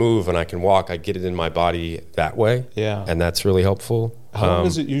move and I can walk, I get it in my body that way. Yeah. And that's really helpful. How long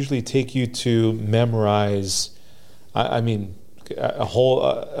does it usually take you to memorize? I mean, a whole,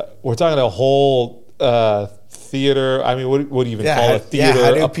 we're talking a whole theater. I mean, what do you even call a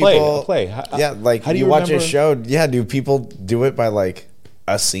theater? A play. Like, how do you you watch remember? a show. Yeah, do people do it by like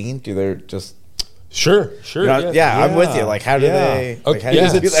a scene? Do they just... Sure. You know, I'm with you. Like, how do they... Like, how do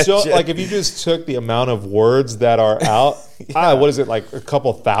Because you do it's that so, shit? like, if you just took the amount of words that are out, what is it, like a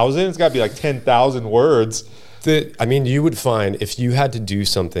couple thousand? It's got to be like 10,000 words. I mean, you would find if you had to do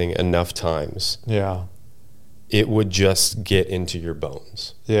something enough times, it would just get into your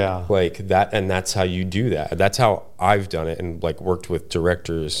bones. Yeah. Like that, and that's how you do that. That's how I've done it, and like worked with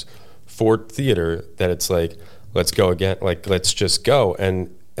directors for theater, that it's like, let's go again, like let's just go.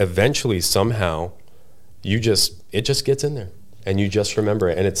 And eventually somehow it just gets in there and you just remember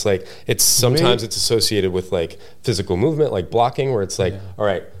it. And it's like, it's sometimes it's associated with like physical movement, like blocking, where it's like, all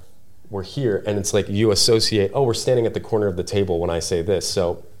right, we're here. And it's like, you associate, oh, we're standing at the corner of the table when I say this.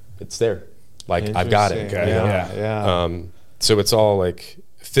 So it's there. Like, I've got it. Okay. You know? So it's all like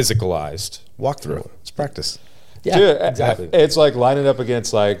physicalized. Walkthrough. It's practice. Yeah, Dude, exactly. It's like lining up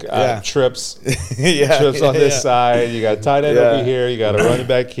against like trips. Trips on this side. You got tight end over here. You got a running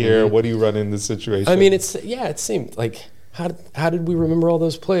back here. What do you run in this situation? I mean, it seemed like, how did we remember all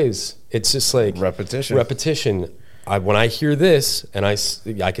those plays? It's just like repetition. When I hear this and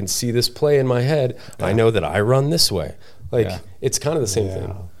I can see this play in my head, I know that I run this way. Like, it's kind of the same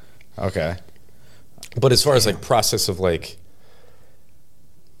thing. Okay. But as far as like process of like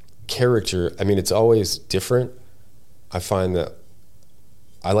character, I mean, it's always different. I find that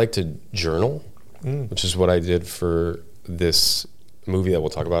I like to journal, which is what I did for this movie that we'll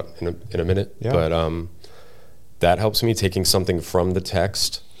talk about in a minute. Yeah. But that helps me, taking something from the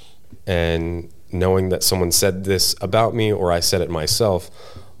text and knowing that someone said this about me or I said it myself.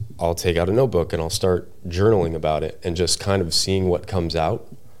 I'll take out a notebook and I'll start journaling about it and just kind of seeing what comes out,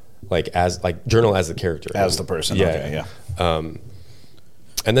 like journal as the character, As the person. Okay,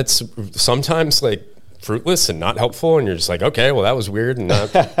 and that's sometimes like fruitless and not helpful, and you're just like, okay, well, that was weird and not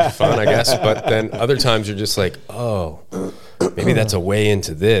fun, I guess. But then other times you're just like, oh, maybe that's a way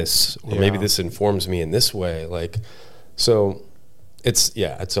into this, or maybe this informs me in this way. Like, so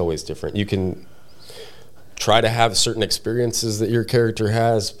it's always different. You can try to have certain experiences that your character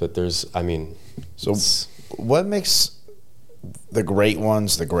has, but so what makes the great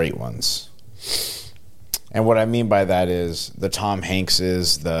ones the great ones? And what I mean by that is the Tom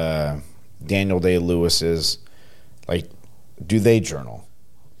Hankses, the Daniel Day-Lewis's, like, do they journal?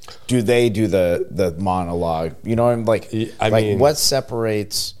 Do they do the monologue? You know what I'm like? I mean, what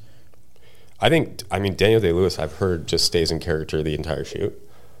separates? I mean, Daniel Day-Lewis, I've heard, just stays in character the entire shoot,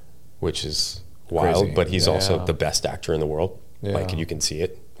 which is wild. Crazy. But he's also the best actor in the world. Like, you can see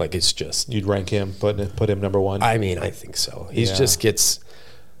it. Like, it's just, you'd rank him, put him number one. I mean, I think so. He just gets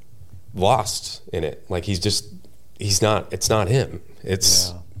lost in it. Like, it's not him.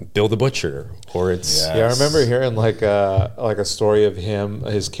 It's Bill the Butcher, or it's I remember hearing like a story of him,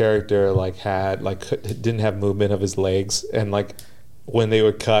 his character didn't have movement of his legs, and like when they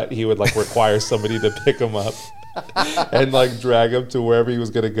would cut, he would like require somebody to pick him up and like drag him to wherever he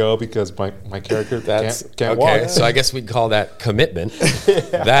was going to go, because my character can't walk. So I guess we'd call that commitment.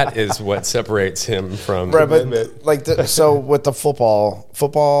 That is what separates him from But like, so with the football,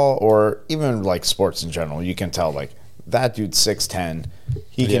 or even like sports in general, you can tell like that dude's 6'10",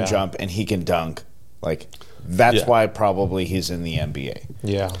 he can jump and he can dunk. Like, that's why probably he's in the NBA.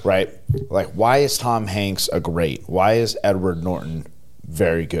 Yeah. Right? Like, why is Tom Hanks a great? Why is Edward Norton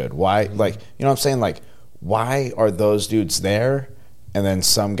very good? Why, like, you know what I'm saying? Like, why are those dudes there and then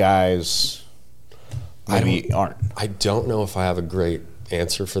some guys maybe aren't? I don't know if I have a great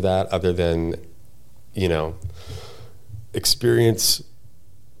answer for that, other than, experience,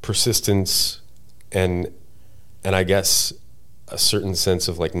 persistence, and I guess a certain sense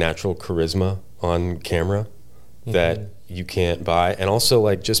of like natural charisma on camera that you can't buy. And also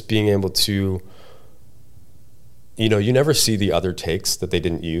like just being able to, you never see the other takes that they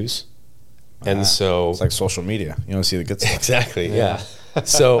didn't use. And so it's like social media. You don't see the good stuff. Exactly. Yeah.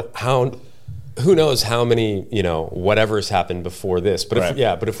 So who knows how many, whatever's happened before this, but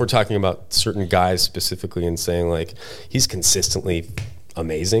if we're talking about certain guys specifically and saying like, he's consistently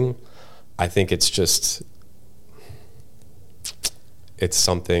amazing, I think it's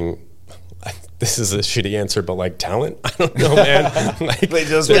something, this is a shitty answer, but like talent, I don't know, man. Like, They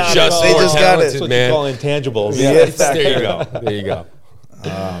just they're got it. just They more just got it. talented, That's what man. you call intangibles. Yeah. There you go. There you go.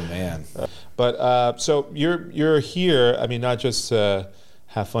 Oh man. But so you're here. I mean, not just to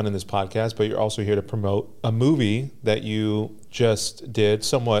have fun in this podcast, but you're also here to promote a movie that you just did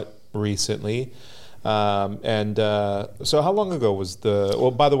somewhat recently. So how long ago was the?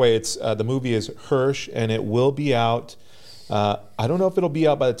 Well, by the way, it's the movie is Hirsch, and it will be out. I don't know if it'll be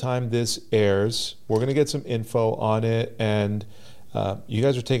out by the time this airs. We're gonna get some info on it, and you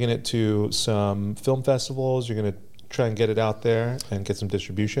guys are taking it to some film festivals. You're gonna try and get it out there and get some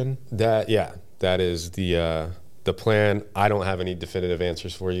distribution. That is the plan. I don't have any definitive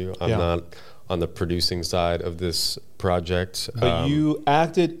answers for you. I'm not on the producing side of this project. But you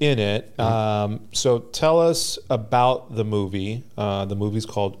acted in it. So tell us about the movie. The movie's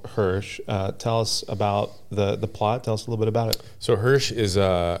called Hirsch. Tell us about the plot. Tell us a little bit about it. So Hirsch is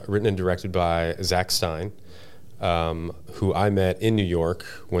written and directed by Zach Stein, who I met in New York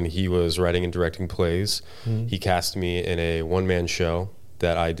when he was writing and directing plays. He cast me in a one-man show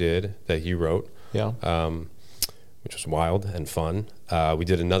that I did that he wrote. Yeah. Which was wild and fun. We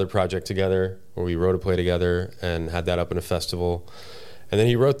did another project together where we wrote a play together and had that up in a festival. And then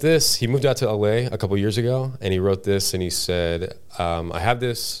he wrote this. He moved out to LA a couple years ago, and he wrote this, and he said, I have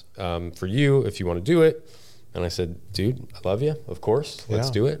this for you if you want to do it. And I said, dude, I love you. Of course. Let's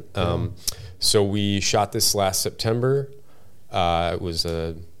do it. So we shot this last September. It was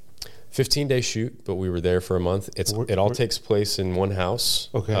a 15-day shoot, but we were there for a month. It all takes place in one house.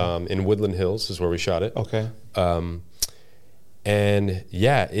 Okay. In Woodland Hills is where we shot it. Okay. And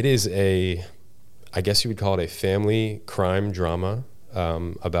yeah, it is I guess you would call it a family crime drama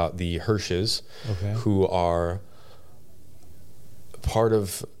about the Hirsches, who are part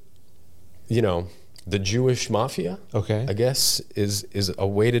of, the Jewish mafia. Okay. I guess is a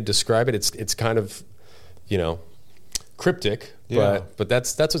way to describe it. It's kind of, cryptic, but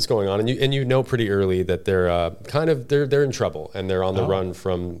that's what's going on, and you know pretty early that they're they're in trouble, and they're on the run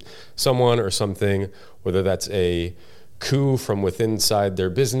from someone or something, whether that's a coup from within inside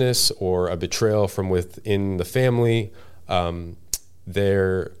their business or a betrayal from within the family.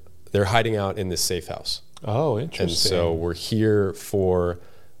 They're hiding out in this safe house. Oh, interesting. And so we're here for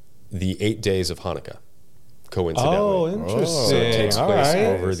the 8 days of Hanukkah. Coincidentally. Oh, interesting. So it takes place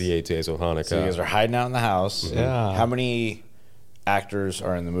over the 8 days of Hanukkah. So you guys are hiding out in the house. Mm-hmm. Yeah. How many actors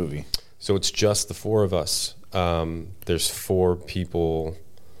are in the movie? So it's just the four of us. There's four people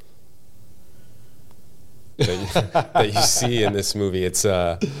that you see in this movie. It's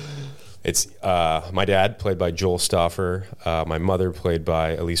my dad, played by Joel Stauffer, my mother, played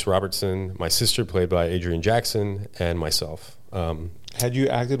by Elise Robertson, my sister, played by Adrienne Jackson, and myself. Had you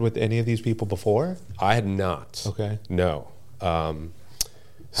acted with any of these people before? I had not. Okay. No. How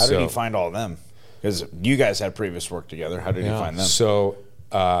did he find all of them? Because you guys had previous work together. How did he find them? So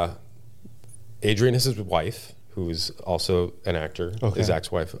Adrienne is his wife, who's also an actor,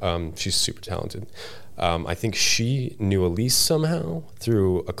 Zach's wife. She's super talented. I think she knew Elise somehow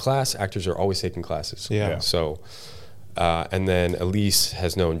through a class. Actors are always taking classes. Yeah. So, and then Elise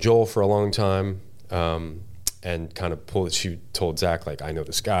has known Joel for a long time, and kind of she told Zach, like, I know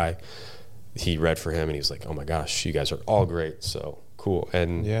this guy. He read for him, and he was like, oh my gosh, you guys are all great. So cool.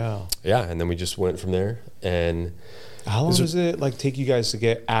 And and then we just went from there. And how long does it take you guys to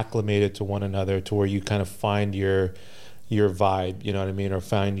get acclimated to one another, to where you kind of find your vibe, you know what I mean, or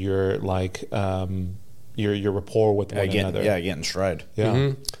find your your rapport with one another? Yeah, getting stride. Yeah.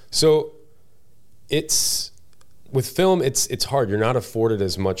 Mm-hmm. So with film, it's hard. You're not afforded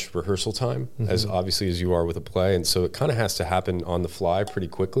as much rehearsal time as obviously as you are with a play, and so it kind of has to happen on the fly pretty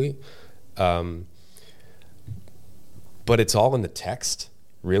quickly. But it's all in the text,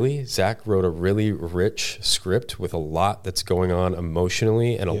 really. Zach wrote a really rich script with a lot that's going on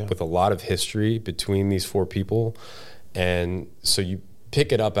emotionally and with a lot of history between these four people. And so you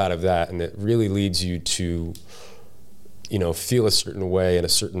pick it up out of that, and it really leads you to, feel a certain way in a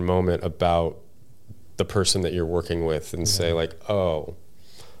certain moment about the person that you're working with, and say like, oh,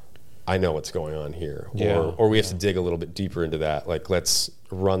 I know what's going on here. Or we have to dig a little bit deeper into that. Like, let's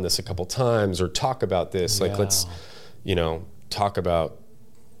run this a couple times, or talk about this. Like, let's, talk about,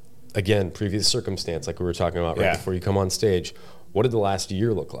 again, previous circumstance, like we were talking about right before you come on stage. What did the last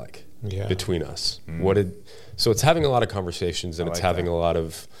year look like between us? So it's having a lot of conversations, and it's having a lot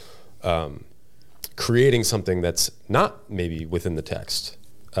of creating something that's not maybe within the text,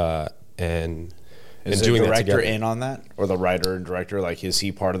 and doing the that together. director in on that, or the writer and director? Like, is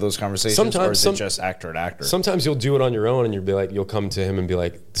he part of those conversations, or is it just actor and actor? Sometimes you'll do it on your own, and you'll come to him and be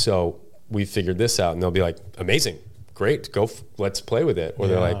like, "So we figured this out," and they'll be like, "Amazing, great, let's play with it. Or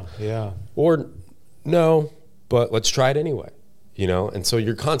they're like, yeah. Or no, but let's try it anyway, you know? And so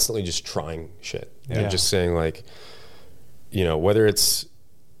you're constantly just trying shit. And just saying like, you know, whether it's,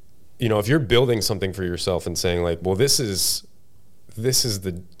 you know, if you're building something for yourself and saying like, well, this is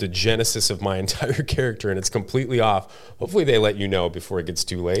the genesis of my entire character and it's completely off. Hopefully they let you know before it gets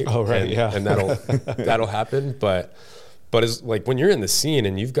too late. Oh, right, and that'll happen. But it's like when you're in the scene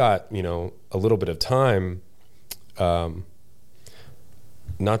and you've got, you know, a little bit of time, not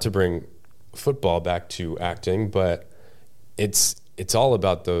to bring football back to acting, but it's all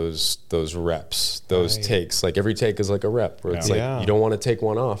about those reps, those takes. Like every take is like a rep where it's like you don't want to take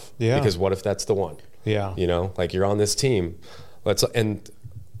one off because what if that's the one? Yeah. You know, like you're on this team. And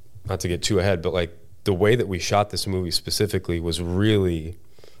not to get too ahead, but like the way that we shot this movie specifically was really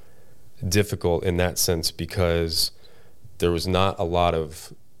difficult in that sense because there was not a lot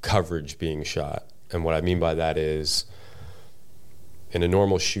of coverage being shot. And what I mean by that is in a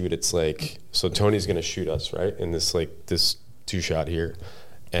normal shoot, it's like, so Tony's going to shoot us, right? In this like this 2-shot here.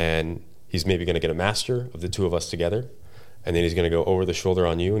 And he's maybe going to get a master of the two of us together. And then he's going to go over the shoulder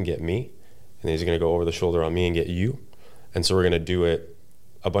on you and get me. And then he's going to go over the shoulder on me and get you. And so we're going to do it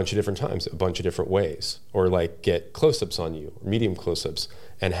a bunch of different times, a bunch of different ways, or like get close-ups on you, medium close-ups,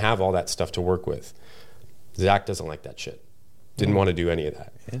 and have all that stuff to work with. Zach doesn't like that shit. Didn't want to do any of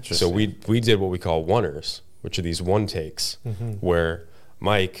that. Interesting. So we did what we call oneers, which are these one takes, where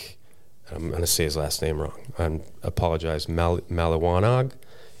Mike, I'm going to say his last name wrong, I apologize, Maliwanag,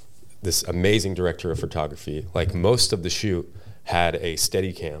 this amazing director of photography, like most of the shoot had a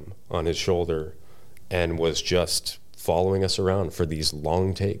Steadicam on his shoulder and was just following us around for these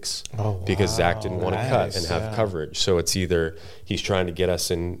long takes because Zach didn't want to cut and have coverage. So it's either he's trying to get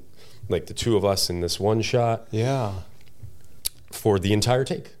us in, like the two of us in this one shot for the entire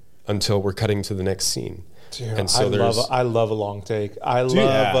take until we're cutting to the next scene. Dude, and so I love a long take. I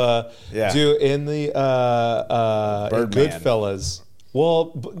love dude, in the in Goodfellas.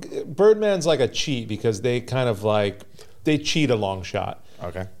 Well, Birdman's like a cheat because they kind of like they cheat a long shot.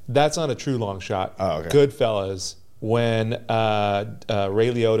 Okay. That's not a true long shot. Oh, okay. Goodfellas, when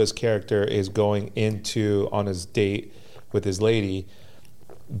Ray Liotta's character is going on his date with his lady,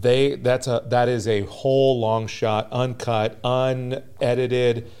 that is a whole long shot, uncut,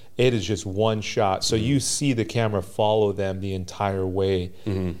 unedited. It is just one shot. So you see the camera follow them the entire way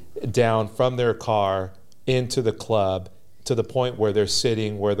down from their car into the club to the point where they're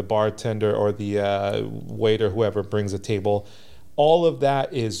sitting, where the bartender or the waiter, whoever brings a table. All of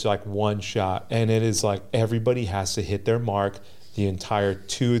that is like one shot, and it is like everybody has to hit their mark the entire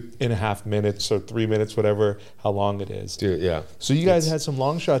 2.5 minutes or 3 minutes, whatever, how long it is. Dude, yeah. So you guys had some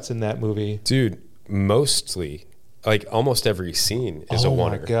long shots in that movie. Dude, mostly, like almost every scene is a oneer. Oh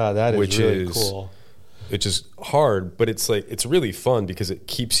my God, that is really cool. Which is hard, but it's like, it's really fun because it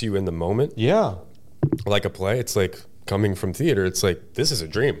keeps you in the moment. Yeah. Like a play, it's like, coming from theater, it's like, this is a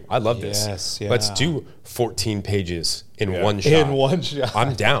dream. I love this. Yes, yeah. Let's do 14 pages in one shot. In one shot.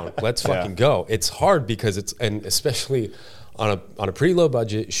 I'm down. Let's fucking go. It's hard because and especially on a pretty low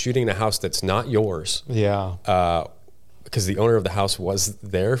budget, shooting in a house that's not yours. Yeah. Because the owner of the house was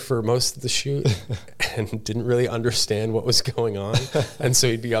there for most of the shoot and didn't really understand what was going on. And so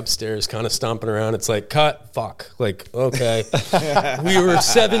he'd be upstairs kind of stomping around. It's like, cut, fuck. Like, okay. We were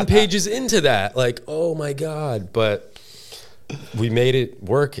 7 pages into that. Like, oh my God. But we made it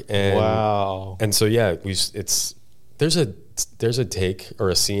work. And wow. And so, yeah, there's a take or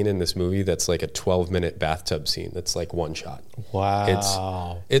a scene in this movie that's like a 12-minute bathtub scene that's like one shot.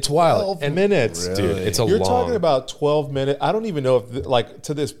 Wow. It's wild. 12 minutes. Really? Dude, it's You're talking about 12 minutes. I don't even know if, like,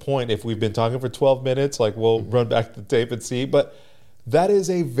 to this point, if we've been talking for 12 minutes, like, we'll run back to the tape and see. But that is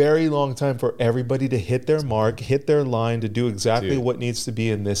a very long time for everybody to hit their mark, hit their line, to do exactly what needs to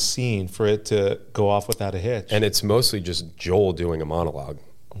be in this scene for it to go off without a hitch. And it's mostly just Joel doing a monologue.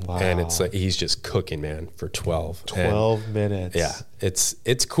 Wow. And it's like he's just cooking, man, for 12 minutes. Yeah,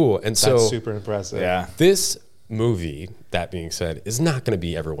 it's cool. And so that's super impressive. Yeah. This movie, that being said, is not going to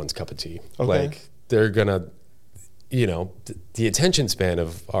be everyone's cup of tea. Okay. Like, they're going to, the attention span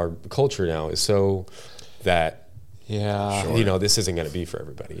of our culture now is so that, this isn't going to be for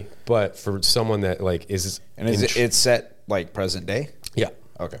everybody. But for someone that, like, is... And it's set, like, present day? Yeah.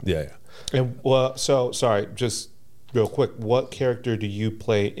 Okay. Yeah. And, well, so, sorry, just real quick, what character do you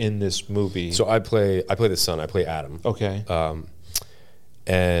play in this movie? So I play the son. I play Adam. Okay.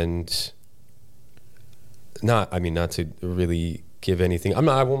 And not to really give anything.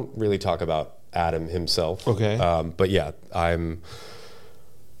 I won't really talk about Adam himself. Okay. But yeah, I'm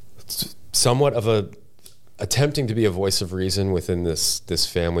somewhat of attempting to be a voice of reason within this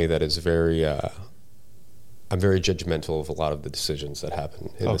family that is very I'm very judgmental of a lot of the decisions that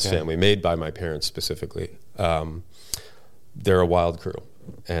happen in this family, made by my parents specifically. They're a wild crew,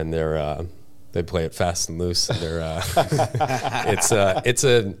 and they play it fast and loose. And they're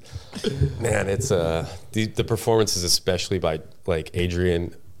the performances, especially by like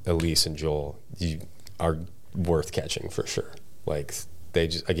Adrian, Elise, and Joel, are worth catching for sure. Like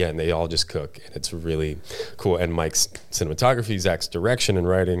they all just cook, and it's really cool. And Mike's cinematography, Zach's direction and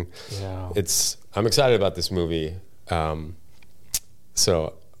writing. Yeah. I'm excited about this movie.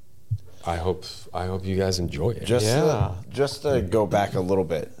 So I hope you guys enjoy it. Just to go back a little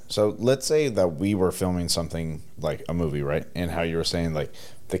bit. So let's say that we were filming something like a movie, right? And how you were saying like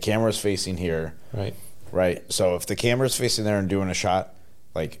the camera's facing here. Right. So if the camera's facing there and doing a shot,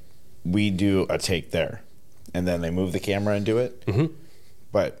 like we do a take there, and then they move the camera and do it. Mm-hmm.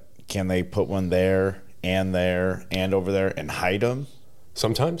 But can they put one there and over there and hide them?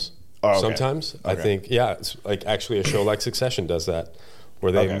 Sometimes. Oh, okay. Sometimes. Okay. I think, it's like actually a show like Succession does that,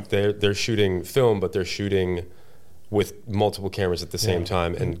 where they're shooting film, but they're shooting with multiple cameras at the same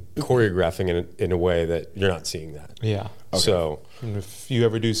time and choreographing it in a way that you're not seeing that. Yeah. Okay. So if you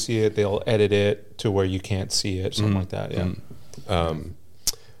ever do see it, they'll edit it to where you can't see it, something like that. Yeah.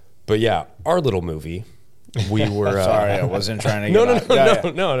 But yeah, our little movie. We were sorry, I wasn't trying to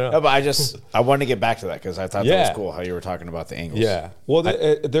get No, but I wanted to get back to that because I thought that was cool how you were talking about the angles. Yeah. Well,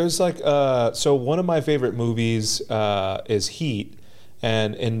 there's like so one of my favorite movies is Heat,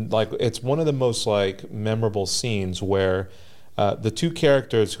 and like it's one of the most like memorable scenes where the two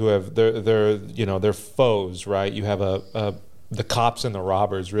characters who have they're foes, right? You have the cops and the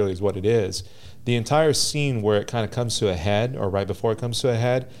robbers, really is what it is. The entire scene where it kind of comes to a head, or right before it comes to a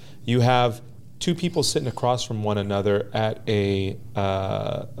head, you have two people sitting across from one another at a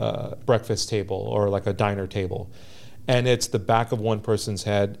breakfast table or like a diner table. And it's the back of one person's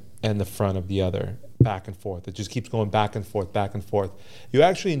head and the front of the other, back and forth. It just keeps going back and forth, back and forth. You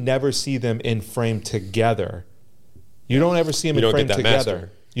actually never see them in frame together. You don't ever see them in frame together.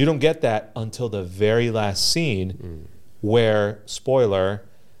 Master. You don't get that until the very last scene where, spoiler,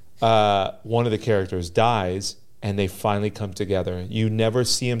 one of the characters dies and they finally come together. You never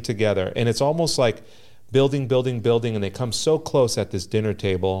see them together. And it's almost like building, and they come so close at this dinner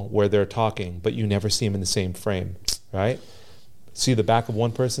table where they're talking, but you never see them in the same frame, right? See the back of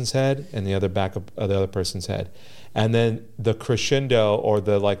one person's head and the other back of the other person's head. And then the crescendo, or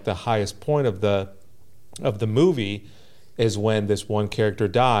the highest point of the movie, is when this one character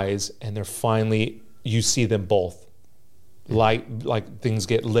dies and they're finally, you see them both. Light, like things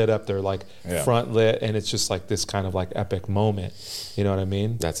get lit up, they're like front lit, and it's just like this kind of like epic moment. You know what I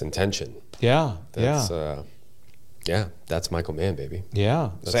mean? That's intention. That's Michael Mann, baby. Yeah.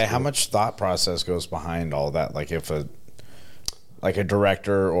 Say, how much thought process goes behind all that? Like if a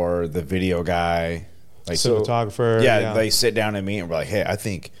director or the video guy, like cinematographer, they sit down and meet and we're like, hey, I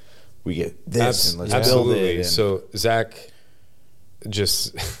think we get this and let's build it. So Zach,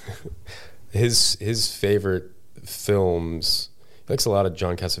 just his favorite films, he likes a lot of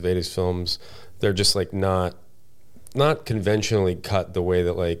John Cassavetes films. They're just like not conventionally cut the way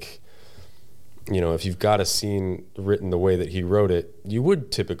that, like, you know, if you've got a scene written the way that he wrote it, you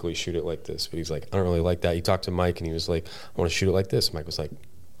would typically shoot it like this. But he's like, I don't really like that. He talked to Mike and he was like, I want to shoot it like this. Mike was like,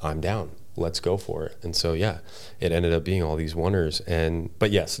 I'm down. Let's go for it. And so it ended up being all these wonders. But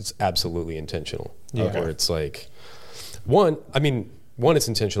yes, it's absolutely intentional. Yeah. Where it's like, one, it's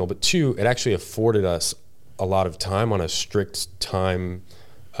intentional, but two, it actually afforded us a lot of time on a strict time,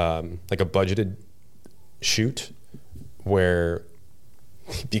 like a budgeted shoot, where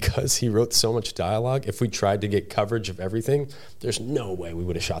because he wrote so much dialogue, if we tried to get coverage of everything, there's no way we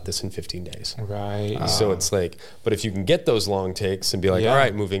would have shot this in 15 days. Right. So it's like, but if you can get those long takes and be like, all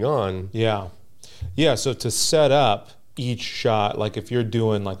right, moving on. Yeah. So to set up each shot, like if you're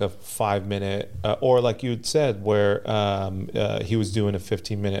doing like a 5-minute, or like you said, where he was doing a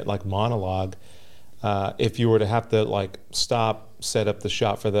 15-minute like monologue, if you were to have to like stop, set up the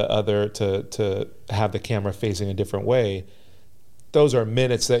shot for the other to have the camera facing a different way, those are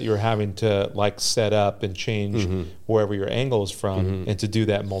minutes that you're having to like set up and change wherever your angle is from, and to do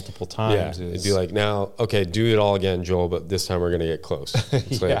that multiple times. It'd be like, now, okay, do it all again, Joel, but this time we're gonna get close.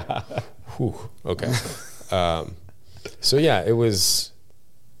 It's like, whew, okay. So yeah, it was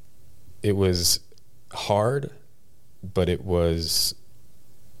hard, but it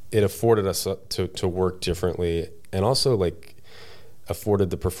afforded us to work differently, and also like afforded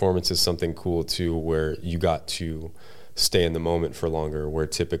the performances something cool too, where you got to stay in the moment for longer, where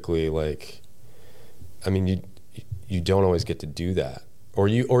typically, like, I mean, you don't always get to do that, or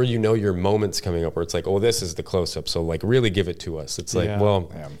your moment's coming up where it's like, oh, this is the close-up, so like really give it to us. It's like,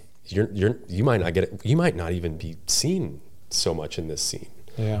 you might not get it. You might not even be seen so much in this scene.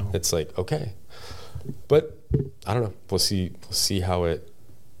 Yeah. It's like, okay, but I don't know. We'll see how it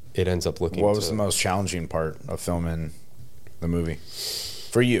ends up looking. What was the most challenging part of filming the movie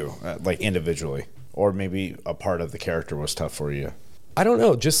for you, like individually, or maybe a part of the character was tough for you? I don't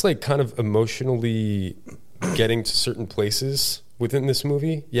know. Just like kind of emotionally getting to certain places within this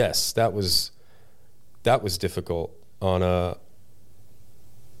movie. Yes, that was difficult on a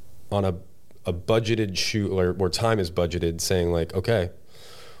budgeted shoot where time is budgeted, saying like, okay,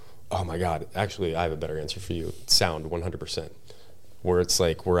 oh my God, actually I have a better answer for you. Sound 100%. Where it's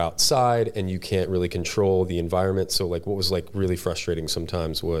like we're outside and you can't really control the environment. So like what was like really frustrating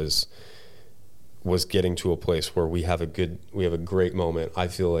sometimes was getting to a place where we have a great moment. I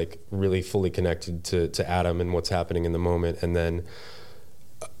feel like really fully connected to Adam and what's happening in the moment, and then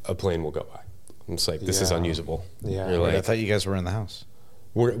a plane will go by. It's like, this is unusable. Yeah. You're like, I thought you guys were in the house.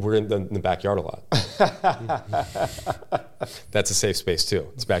 We're in the backyard a lot. That's a safe space too.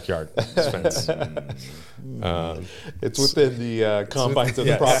 It's backyard. It's fence. It's within the confines of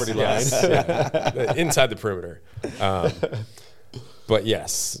the property line. Yeah. Inside the perimeter. But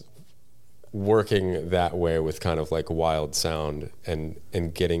yes, working that way with kind of like wild sound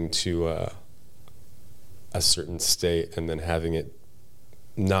and getting to a certain state and then having it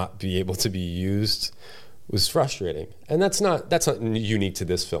not be able to be used was frustrating. And that's not unique to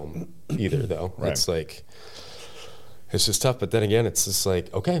this film either, though. Right. It's like, it's just tough. But then again, it's just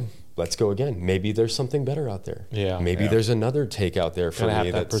like, okay, let's go again. Maybe there's something better out there. Yeah. Maybe there's another take out there for And me.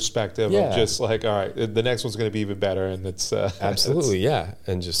 have that perspective of just like, all right, the next one's going to be even better, and it's absolutely, yeah,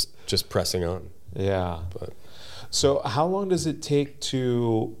 and just pressing on. Yeah. But so how long does it take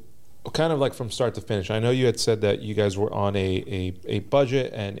to kind of like from start to finish? I know you had said that you guys were on a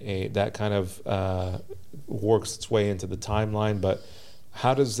budget, and that kind of works its way into the timeline, but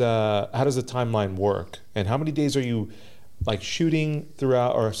how does the timeline work, and how many days are you like shooting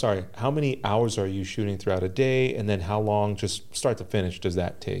throughout, or sorry, how many hours are you shooting throughout a day, and then how long just start to finish does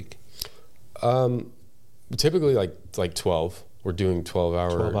that take? Typically like 12. We're doing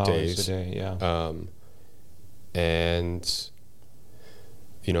 12-hour days. 12 hours a day, yeah. And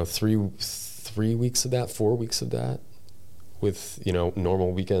you know, 3 weeks of that, 4 weeks of that, with, you know,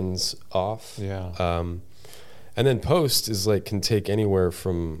 normal weekends off. Yeah. And then post is like, can take anywhere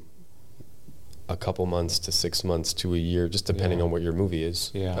from a couple months to 6 months to a year, just depending on what your movie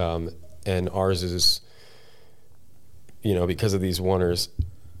is. Yeah. And ours is, you know, because of these oneers,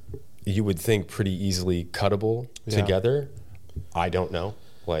 you would think pretty easily cuttable together. I don't know.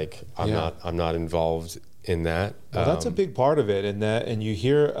 Like, I'm not involved in that. Well, that's a big part of it, and you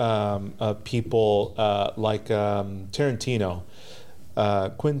hear people like Tarantino.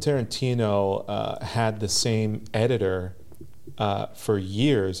 Quentin Tarantino had the same editor for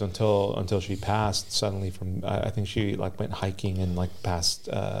years until she passed suddenly from. I think she like went hiking and like passed.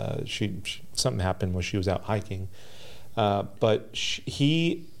 She something happened when she was out hiking, but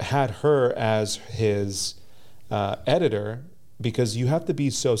he had her as his editor. Because you have to be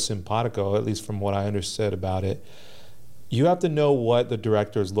so simpatico, at least from what I understood about it. You have to know what the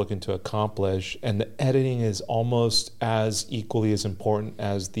director is looking to accomplish, and the editing is almost as equally as important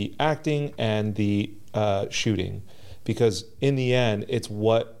as the acting and the shooting, because in the end, it's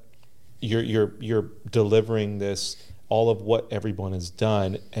what you're delivering this, all of what everyone has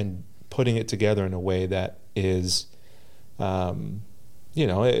done, and putting it together in a way that is. You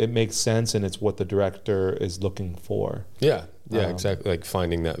know, it makes sense, and it's what the director is looking for. Yeah, exactly. Like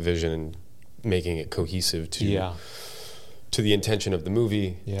finding that vision and making it cohesive to the intention of the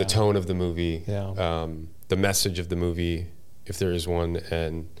movie, the tone of the movie, the message of the movie, if there is one,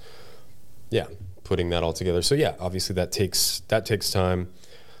 and putting that all together. So obviously that takes time.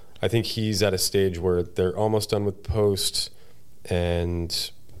 I think he's at a stage where they're almost done with post,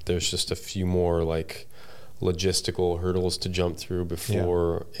 and there's just a few more like logistical hurdles to jump through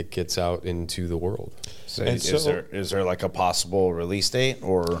before it gets out into the world. So is there like a possible release date,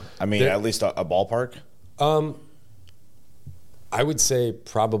 or I mean, at least a ballpark? I would say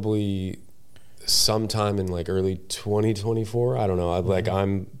probably sometime in like early 2024. I don't know. Like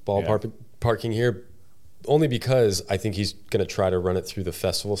I'm parking here only because I think he's going to try to run it through the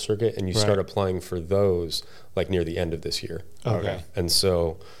festival circuit, and you start applying for those like near the end of this year. Okay. And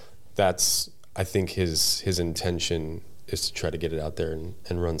so that's, I think his intention is to try to get it out there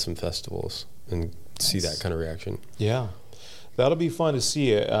and run some festivals and see that kind of reaction. Yeah. That'll be fun to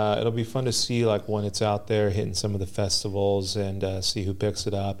see it. It'll be fun to see like when it's out there hitting some of the festivals and see who picks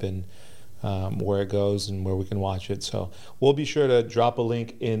it up. And where it goes and where we can watch it. So we'll be sure to drop a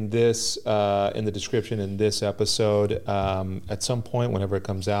link in this in the description in this episode at some point whenever it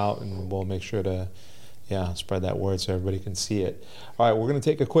comes out, and we'll make sure to spread that word so everybody can see it. All right, we're going to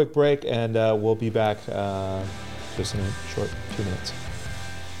take a quick break, and we'll be back just in a short 2 minutes.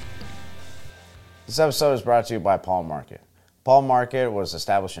 This episode is brought to you by Palm Market. Palm Market was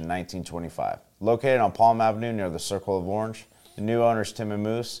established in 1925. Located on Palm Avenue near the Circle of Orange, the new owners, Tim and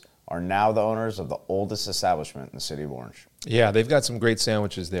Moose, are now the owners of the oldest establishment in the city of Orange. Yeah, they've got some great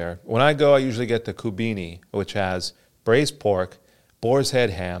sandwiches there. When I go, I usually get the kubini, which has braised pork, boar's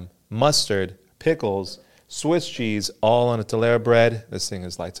head ham, mustard, pickles, Swiss cheese, all on a telera bread. This thing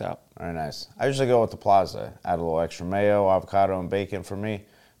is lights out. Very nice. I usually go with the Plaza. Add a little extra mayo, avocado, and bacon for me.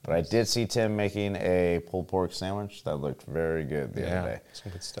 But I did see Tim making a pulled pork sandwich that looked very good the other day.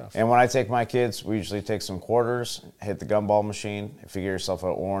 Some good stuff. And when I take my kids, we usually take some quarters, hit the gumball machine. If you get yourself an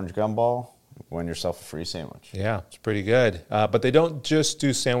orange gumball, win yourself a free sandwich. Yeah, it's pretty good. But they don't just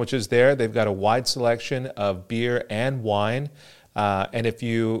do sandwiches there. They've got a wide selection of beer and wine. And if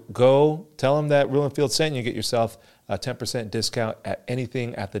you go, tell them that Real and Field sent you, get yourself a 10% discount at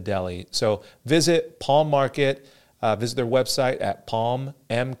anything at the deli. So visit Palm Market. Visit their website at palmmkt.com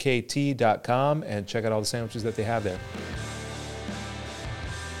and check out all the sandwiches that they have there.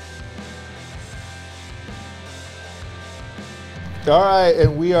 All right,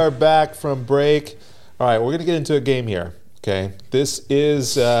 and we are back from break. All right, we're going to get into a game here. Okay, this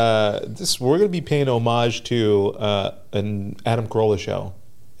is we're going to be paying homage to an Adam Carolla show.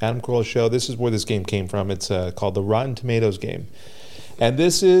 Adam Carolla show. This is where this game came from. It's called the Rotten Tomatoes game, and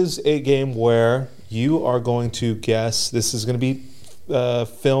this is a game where you are going to guess. This is going to be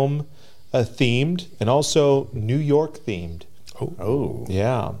film themed and also New York themed. Oh.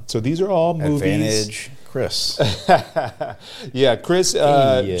 Yeah. So these are all movies. Advantage, Chris. Yeah, Chris,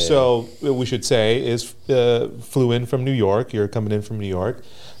 Yeah. so we should say, flew in from New York. You're coming in from New York.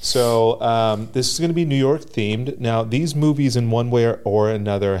 So this is going to be New York themed. Now, these movies in one way or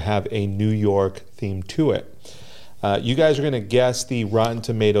another have a New York theme to it. You guys are going to guess the Rotten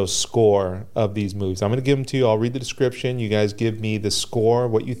Tomatoes score of these movies. I'm going to give them to you. I'll read the description. You guys give me the score,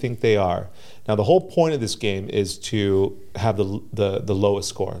 what you think they are. Now, the whole point of this game is to have the lowest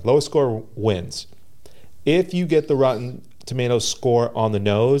score. Lowest score wins. If you get the Rotten Tomatoes score on the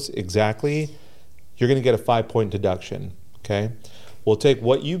nose exactly, you're going to get a 5-point deduction. Okay? We'll take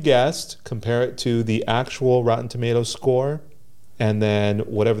what you guessed, compare it to the actual Rotten Tomatoes score, and then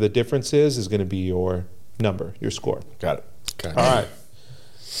whatever the difference is going to be your number, your score. Got it. Okay. All right.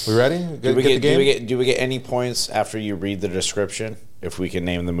 We ready? Do we get any points after you read the description if we can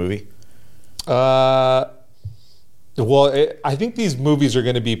name the movie? I think these movies are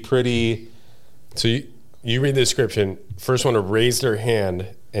going to be pretty. So you read the description. First one to raise their hand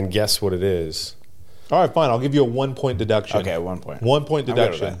and guess what it is. All right, fine. I'll give you a 1-point deduction. Okay, 1 point. 1 point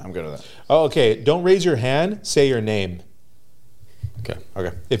deduction. I'm good with that. Oh, okay. Don't raise your hand. Say your name.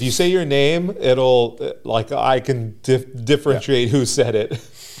 Okay. If you say your name, it'll I can differentiate who said it,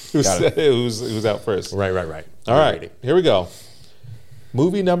 who's out first. Right. All right, here we go.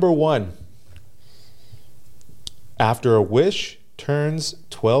 Movie number 1. After a wish turns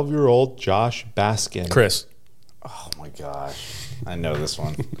 12-year-old Josh Baskin. Chris. Oh my gosh, I know this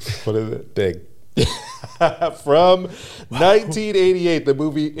one. What is it? Big. From 1988. The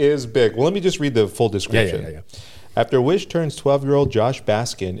movie is Big. Well, let me just read the full description. Yeah. After a wish turns 12-year-old Josh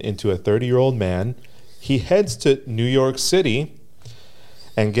Baskin into a 30-year-old man, he heads to New York City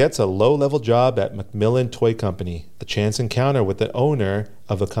and gets a low-level job at Macmillan Toy Company. A chance encounter with the owner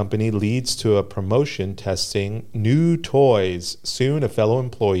of the company leads to a promotion testing new toys. Soon, a fellow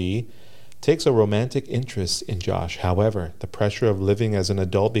employee takes a romantic interest in Josh. However, the pressure of living as an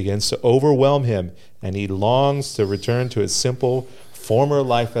adult begins to overwhelm him, and he longs to return to his simple former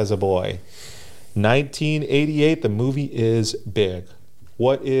life as a boy. 1988, the movie is Big.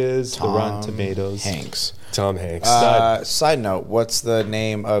 What is the Rotten Tomatoes? Tom Hanks. Side note, what's the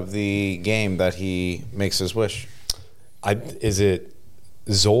name of the game that he makes his wish? Is it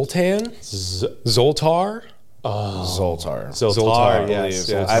Zoltan? Zoltar? Zoltar. Zoltar,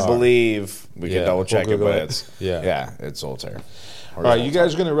 yes. I believe we can double check we'll it, Google but it. it's Zoltar. All right, you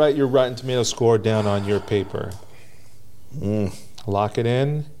guys are going to write your Rotten Tomatoes score down on your paper. Lock it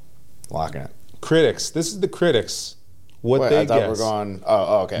in. Locking it. Critics. This is the critics. What Wait, they I thought guess. we're going.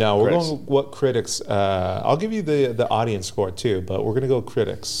 Oh, okay. No, we're Critics. going with what critics. I'll give you the audience score too, but we're going to go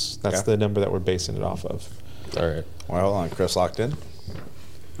critics. That's Okay. the number that we're basing it off of. All right. Well, hold on. Chris locked in.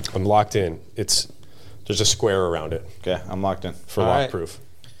 I'm locked in. There's a square around it Okay, I'm locked in. for All lock right. proof.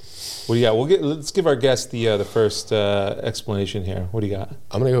 What do you got? Let's give our guest the first explanation here. What do you got?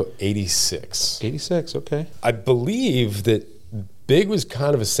 I'm going to go 86. 86, okay. I believe that Big was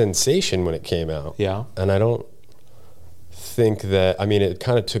kind of a sensation when it came out. Yeah. And I don't think that, I mean, it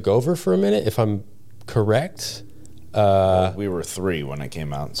kind of took over for a minute, if I'm correct. We were 3 when it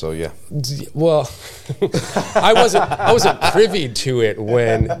came out, so yeah. Well, I wasn't privy to it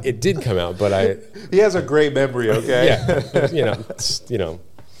when it did come out, but He has a great memory, okay? yeah,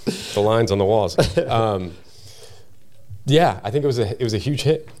 the lines on the walls. Yeah, I think it was a huge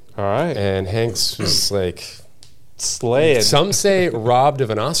hit. All right. And Hanks was like slaying. Some say robbed of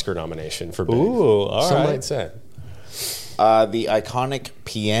an Oscar nomination for Big. Ooh, all Some right. might say. The iconic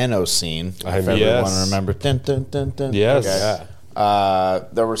piano scene, if everyone Yes. remember. Dun, dun, dun, dun. Yes. Okay. Yeah.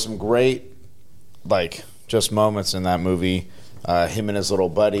 There were some great, just moments in that movie. Him and his little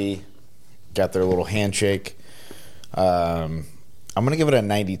buddy got their little handshake. I'm going to give it a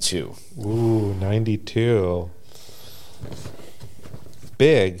 92. Ooh, 92.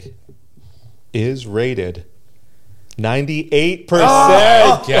 Big is rated 98%.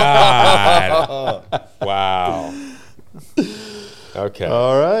 Oh, God. Wow. Okay.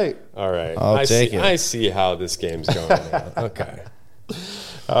 All right. I take it. I see how this game's going now. Okay.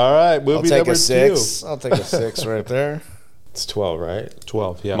 All right. I'll Movie take number a 6. 2. I'll take a 6 right there. It's 12, right?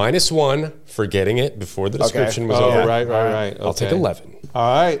 12, yeah. -1 for getting it before the description was over. Right. I'll take Okay. 11.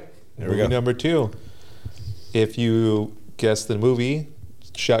 All right. we Movie go. number 2. If you guess the movie,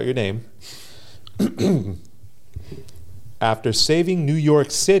 shout your name. After saving New York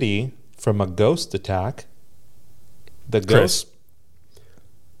City from a ghost attack, the Chris. ghost...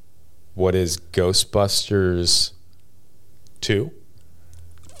 What is Ghostbusters 2?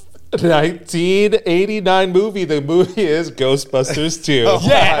 1989 movie. The movie is Ghostbusters 2.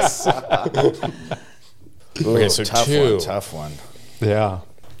 Yes! Ooh, Okay, so tough 2. one, tough one. Yeah.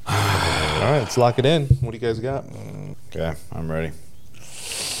 All right, let's lock it in. What do you guys got? Okay, I'm ready.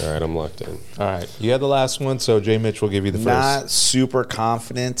 All right, I'm locked in. All right, you had the last one, so Jay Mitch will give you the first. Not super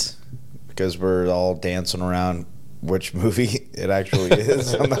confident because we're all dancing around which movie it actually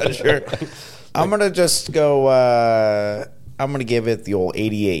is. I'm not sure. I'm going to just go, I'm going to give it the old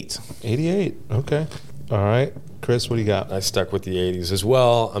 88. 88. Okay. All right, Chris, what do you got? I stuck with the 80s as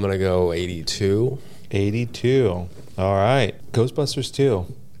well. I'm going to go 82. 82. All right, Ghostbusters 2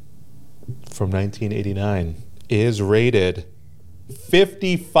 from 1989 is rated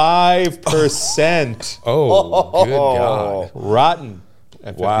 55%. Oh, good God. Rotten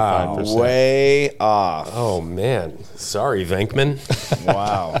at 55%. Wow. Way off. Oh, man. Sorry, Venkman.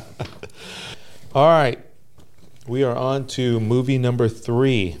 Wow. All right, we are on to movie number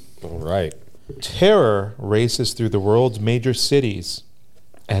 3. All right. Terror races through the world's major cities.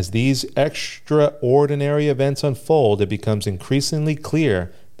 As these extraordinary events unfold, it becomes increasingly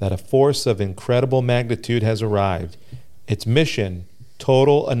clear that a force of incredible magnitude has arrived. Its mission,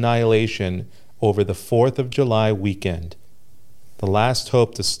 total annihilation over the 4th of July weekend. The last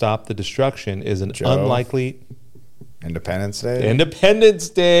hope to stop the destruction is an Joe? unlikely... Independence Day? Independence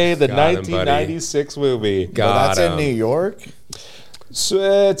Day, the Got him, buddy. 1996 movie. Got Well, that's in him. New York?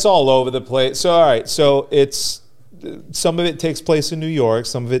 So it's all over the place. So all right, so it's some of it takes place in New York,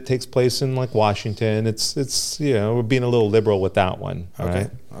 some of it takes place in like Washington. It's we're being a little liberal with that one. All Okay. right.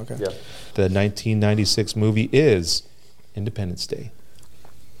 Okay. Yep. The 1996 movie is Independence Day.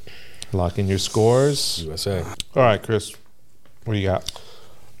 Lock in your scores. USA. All right, Chris, what do you got?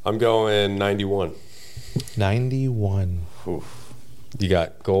 I'm going 91. 91. You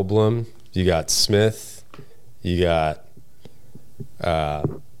got Goldblum. You got Smith. You got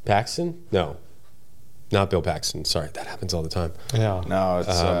Paxton? No. Not Bill Paxton. Sorry, that happens all the time. Yeah. No,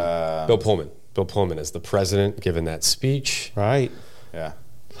 it's Bill Pullman. Bill Pullman is the president giving that speech. Right. yeah,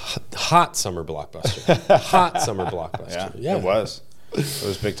 Hot summer blockbuster. Hot summer blockbuster. yeah, it was. It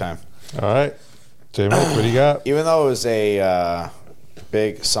was big time. All right. Jamie, what do you got? Even though it was a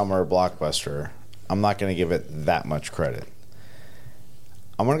big summer blockbuster, I'm not going to give it that much credit.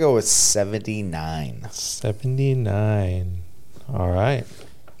 I'm going to go with 79. 79. All right.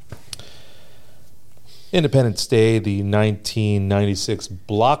 Independence Day, the 1996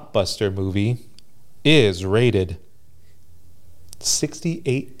 blockbuster movie, is rated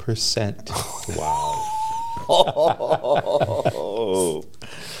 68%. Wow. Oh,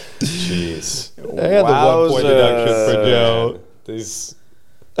 Jeez. I had the 1 point deduction for Joe. These.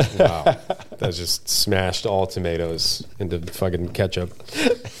 Wow. That just smashed all tomatoes into fucking ketchup.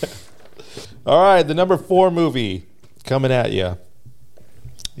 All right, the number 4 movie coming at you.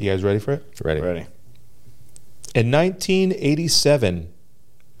 You guys ready for it? Ready? ready. In 1987,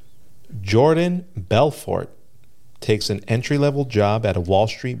 Jordan Belfort takes an entry-level job at a Wall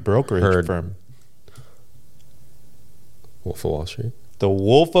Street brokerage firm? Wolf of Wall Street. The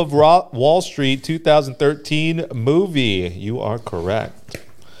Wolf of Wall Street 2013 movie. You are correct.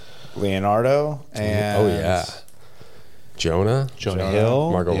 Leonardo and Oh yeah. Jonah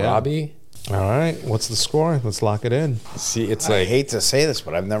Hill. Margot Yeah. Robbie. All right. What's the score? Let's lock it in. See, it's I like hate to say this,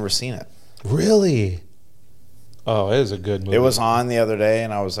 but I've never seen it. Really? Oh, it is a good movie. It was on the other day,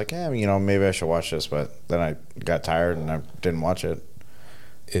 and I was like, maybe I should watch this. But then I got tired, and I didn't watch it.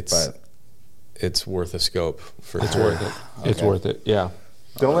 it's worth a scope for It's sure. worth it. It's worth it. Yeah.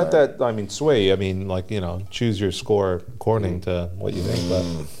 Don't let that, sway. I mean, choose your score according to what you think. But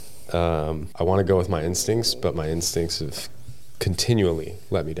I want to go with my instincts, but my instincts have continually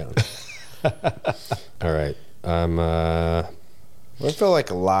let me down. All right. I feel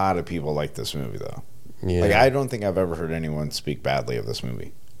like a lot of people like this movie, though. Yeah. Like, I don't think I've ever heard anyone speak badly of this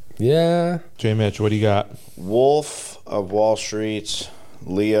movie. Yeah. J. Mitch, what do you got? Wolf of Wall Street,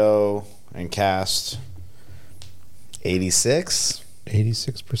 Leo, and cast 86.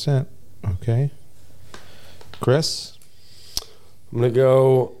 86%. Okay. Chris? I'm gonna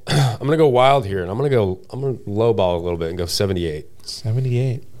go wild here, and I'm gonna lowball a little bit and go 78.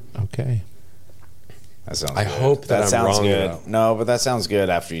 78. Okay. That sounds I good. hope that I'm sounds wrong, good. though. No, but that sounds good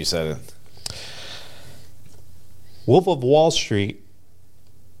after you said it. Wolf of Wall Street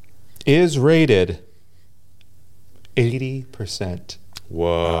is rated 80%.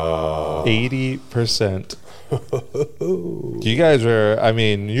 Whoa. 80%. You guys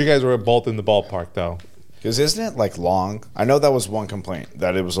were both in the ballpark, though. Because isn't it like long? I know that was one complaint,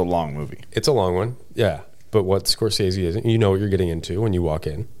 that it was a long movie. It's a long one, yeah. But what Scorsese isn't, you know what you're getting into when you walk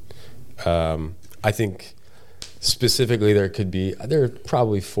in. I think specifically there are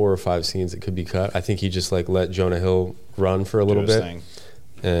probably 4 or 5 scenes that could be cut. I think he just let Jonah Hill run for a little bit. Thing.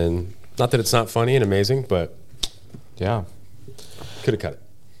 And not that it's not funny and amazing, but Yeah. could have cut it.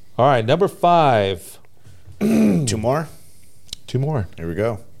 All right, number 5. 2 more? 2 more. Here we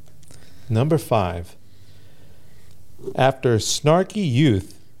go. Number 5. After snarky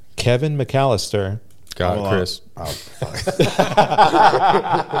youth, Kevin McAllister. God, Hold on. Chris. Oh, fuck.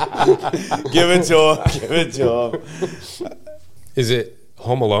 Give it to him. Is it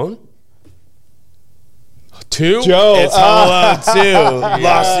Home Alone? 2? Joe. It's Home Alone 2.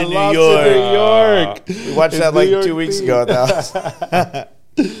 Lost in New Lost York. in New York. We watched that New York 2 weeks theme. ago.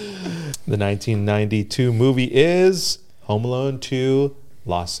 The 1992 movie is Home Alone 2,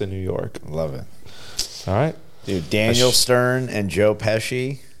 Lost in New York. Love it. All right. Dude, Daniel Stern and Joe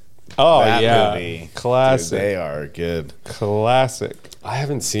Pesci. Oh, That yeah. movie. Classic. Dude, they are good. Classic. I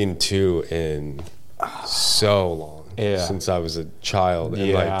haven't seen 2 in so long. Yeah. Since I was a child. And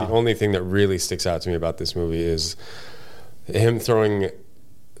Yeah. the only thing that really sticks out to me about this movie is him throwing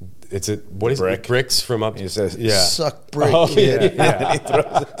Brick. bricks from up. He says, yeah. suck brick, Oh, kid. yeah. And he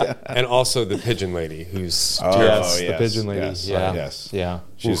throws it down. And also the pigeon lady who's Oh, terrible. Yes, the yes, pigeon lady. yes, Yeah. yes. Yeah.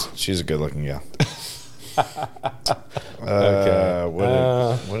 She's a good looking gal. Okay.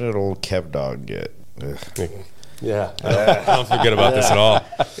 What did old Kev Dog get? Ugh. Yeah. I don't forget about this at all.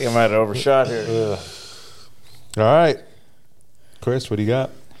 I think I might have overshot here. All right. Chris, what do you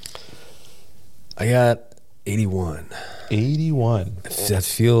got? I got 81. 81. That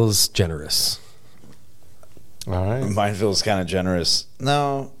feels generous. All right. Mine feels kind of generous.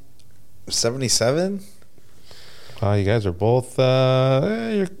 No, 77? You guys are both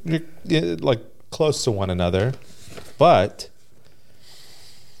you're like close to one another, but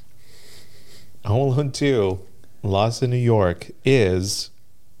Home Alone 2, Lost in New York is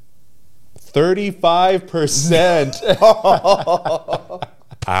 35%.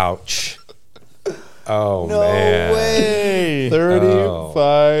 Ouch. Oh, No man. way.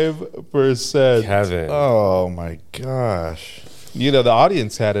 35%. Kevin. Oh my gosh. The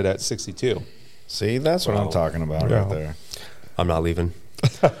audience had it at 62. See, that's what I'm talking about Yeah. right there. I'm not leaving.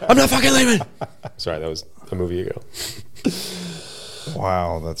 I'm not fucking leaving. Sorry, that was a movie ago.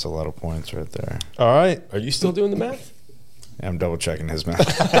 Wow, that's a lot of points right there. All right. Are you still doing the math? I'm double checking his math.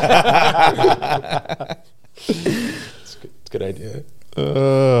 It's a good idea.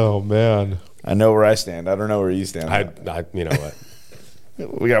 Oh, man. I know where I stand. I don't know where you stand. I you know what?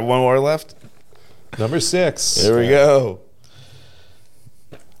 We got one more left. Number 6. Here we go.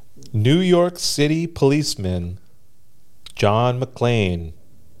 New York City policeman John McClane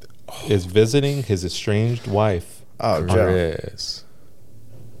is visiting his estranged wife. Oh, Joe. Chris.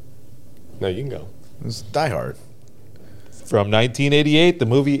 No, you can go. It's Die Hard. From 1988, the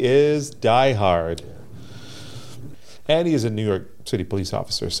movie is Die Hard. And he is a New York City police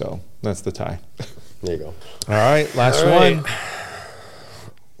officer, so that's the tie. There you go. All right, last All right. one.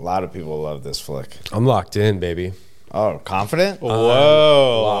 A lot of people love this flick. I'm locked in, baby. Oh, confident?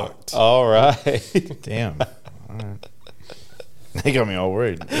 Whoa. Locked. All right. Damn. All right. They got me all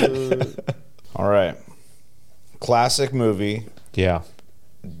worried. All right. Classic movie. Yeah.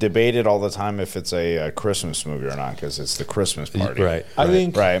 Debated all the time if it's a Christmas movie or not because it's the Christmas party. Right. I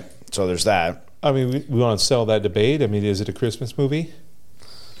think, Right. So there's that. I mean, we want to settle that debate. I mean, is it a Christmas movie?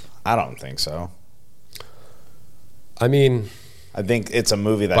 I don't think so. I mean, I think it's a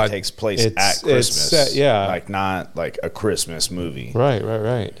movie that But takes place it's- at Christmas. it's, yeah. Like not like a Christmas movie.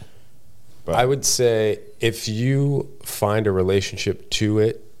 Right. But I would say if you find a relationship to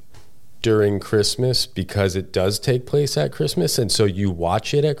it during Christmas because it does take place at Christmas, and so you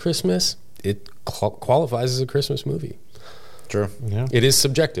watch it at Christmas, it qualifies as a Christmas movie. True. Yeah. It is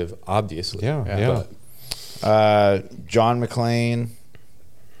subjective, obviously. Yeah. But John McClane,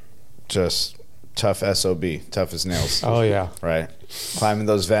 just tough SOB, tough as nails. Oh, yeah. Right. Climbing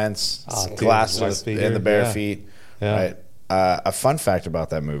those vents, Oh, dude, glasses last and figure, the bare yeah. feet. Yeah. Right. A fun fact about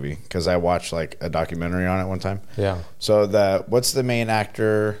that movie, because I watched like a documentary on it one time. Yeah. So what's the main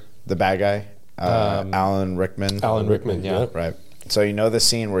actor, the bad guy? Alan Rickman. Alan Rickman, yeah. Right. So you know the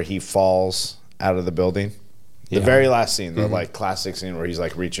scene where he falls out of the building? The Yeah. very last scene, the like classic scene where he's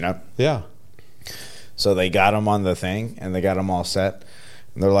like reaching up. Yeah. So they got him on the thing and they got him all set.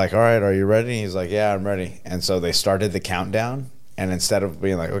 And they're like, all right, are you ready? And he's like, yeah, I'm ready. And so they started the countdown. And instead of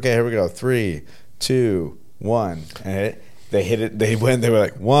being like, okay, here we go, 3, 2, 1, and they hit it. They went. They were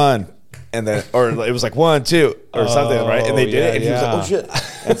like 1, and then or it was like 1, 2 or something, right? And they did it, and he was like, oh shit.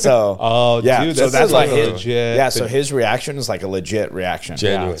 And so, dude, so that's like why his legit. yeah. So his reaction is like a legit reaction.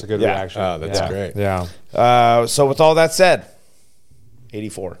 Genuine. Yeah, it's a good Yeah. reaction. Oh, that's Yeah. great. Yeah. So with all that said,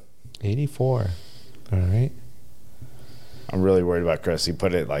 84. 84. All right. I'm really worried about Chris. He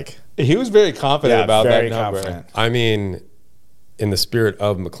put it like He was very confident about very that number. confident. I mean, in the spirit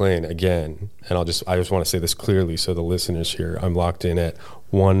of McLean, again, and I just want to say this clearly so the listeners here, I'm locked in at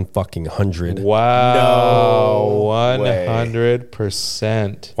 100. Wow. No way.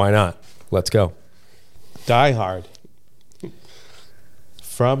 100%. Why not? Let's go. Die Hard.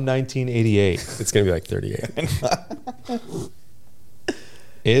 From 1988 It's going to be like 38.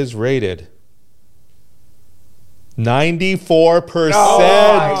 is rated 94%.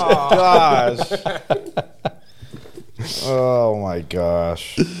 gosh. Oh my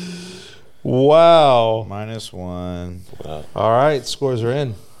gosh. Wow. -1. All right, scores are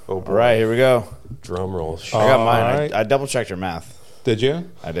in. All right, here we go. Drum roll. I got All mine. right. I double checked your math. Did you?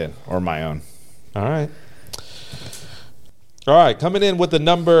 I did, or my own. All right. All right, coming in with the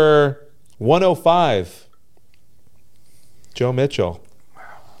number 105. Joe Mitchell.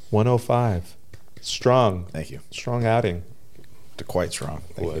 105. Strong. Thank you. Strong outing. Quite strong.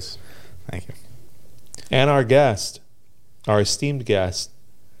 Thank you. Was. Thank you. And our guest, our esteemed guest,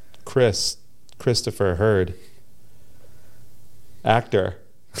 Christopher Hurd. Actor.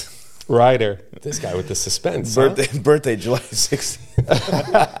 Writer. This guy with the suspense. huh? Birthday July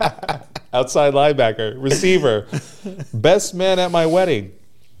 16th. Outside linebacker. Receiver. Best man at my wedding.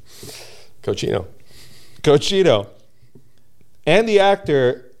 Cochino. Cochino. And the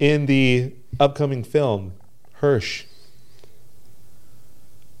actor in the upcoming film, Hirsch.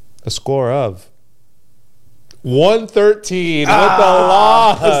 A score of 113 with the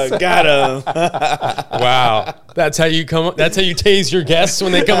loss. Got him. Wow. That's how you come. That's how you tase your guests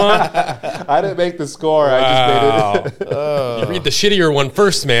when they come on. I didn't make the score. I just made it. You read the shittier one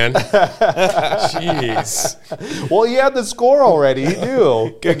first, man. Jeez. Well, he had the score already. He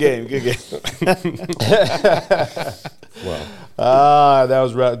knew. Good game. Good game. That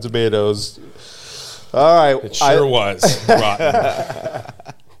was Rotten Tomatoes. All right. It sure was rotten.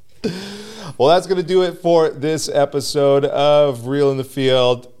 Well, that's going to do it for this episode of Real in the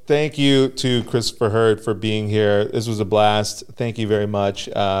Field. Thank you to Christopher Hurd for being here. This was a blast. Thank you very much.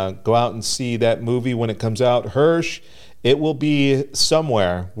 Go out and see that movie when it comes out. Hirsch, it will be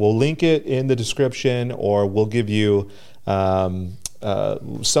somewhere. We'll link it in the description, or we'll give you some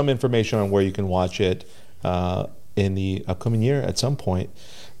information on where you can watch it in the upcoming year at some point.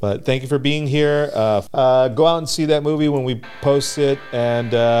 But thank you for being here. Go out and see that movie when we post it.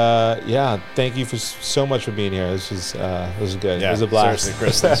 And thank you so much for being here. This was good. Yeah, it was a blast. seriously,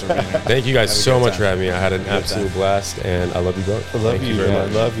 Chris, thanks for being here. Thank you guys Have a so good much time. for having me. I had an absolute blast, and I love you both. I love Thank you, very man.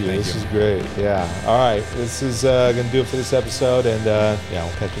 much. Love you. Thank This you. is great. Yeah. All right. This is going to do it for this episode. And we'll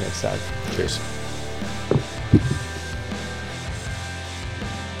catch you next time. Cheers.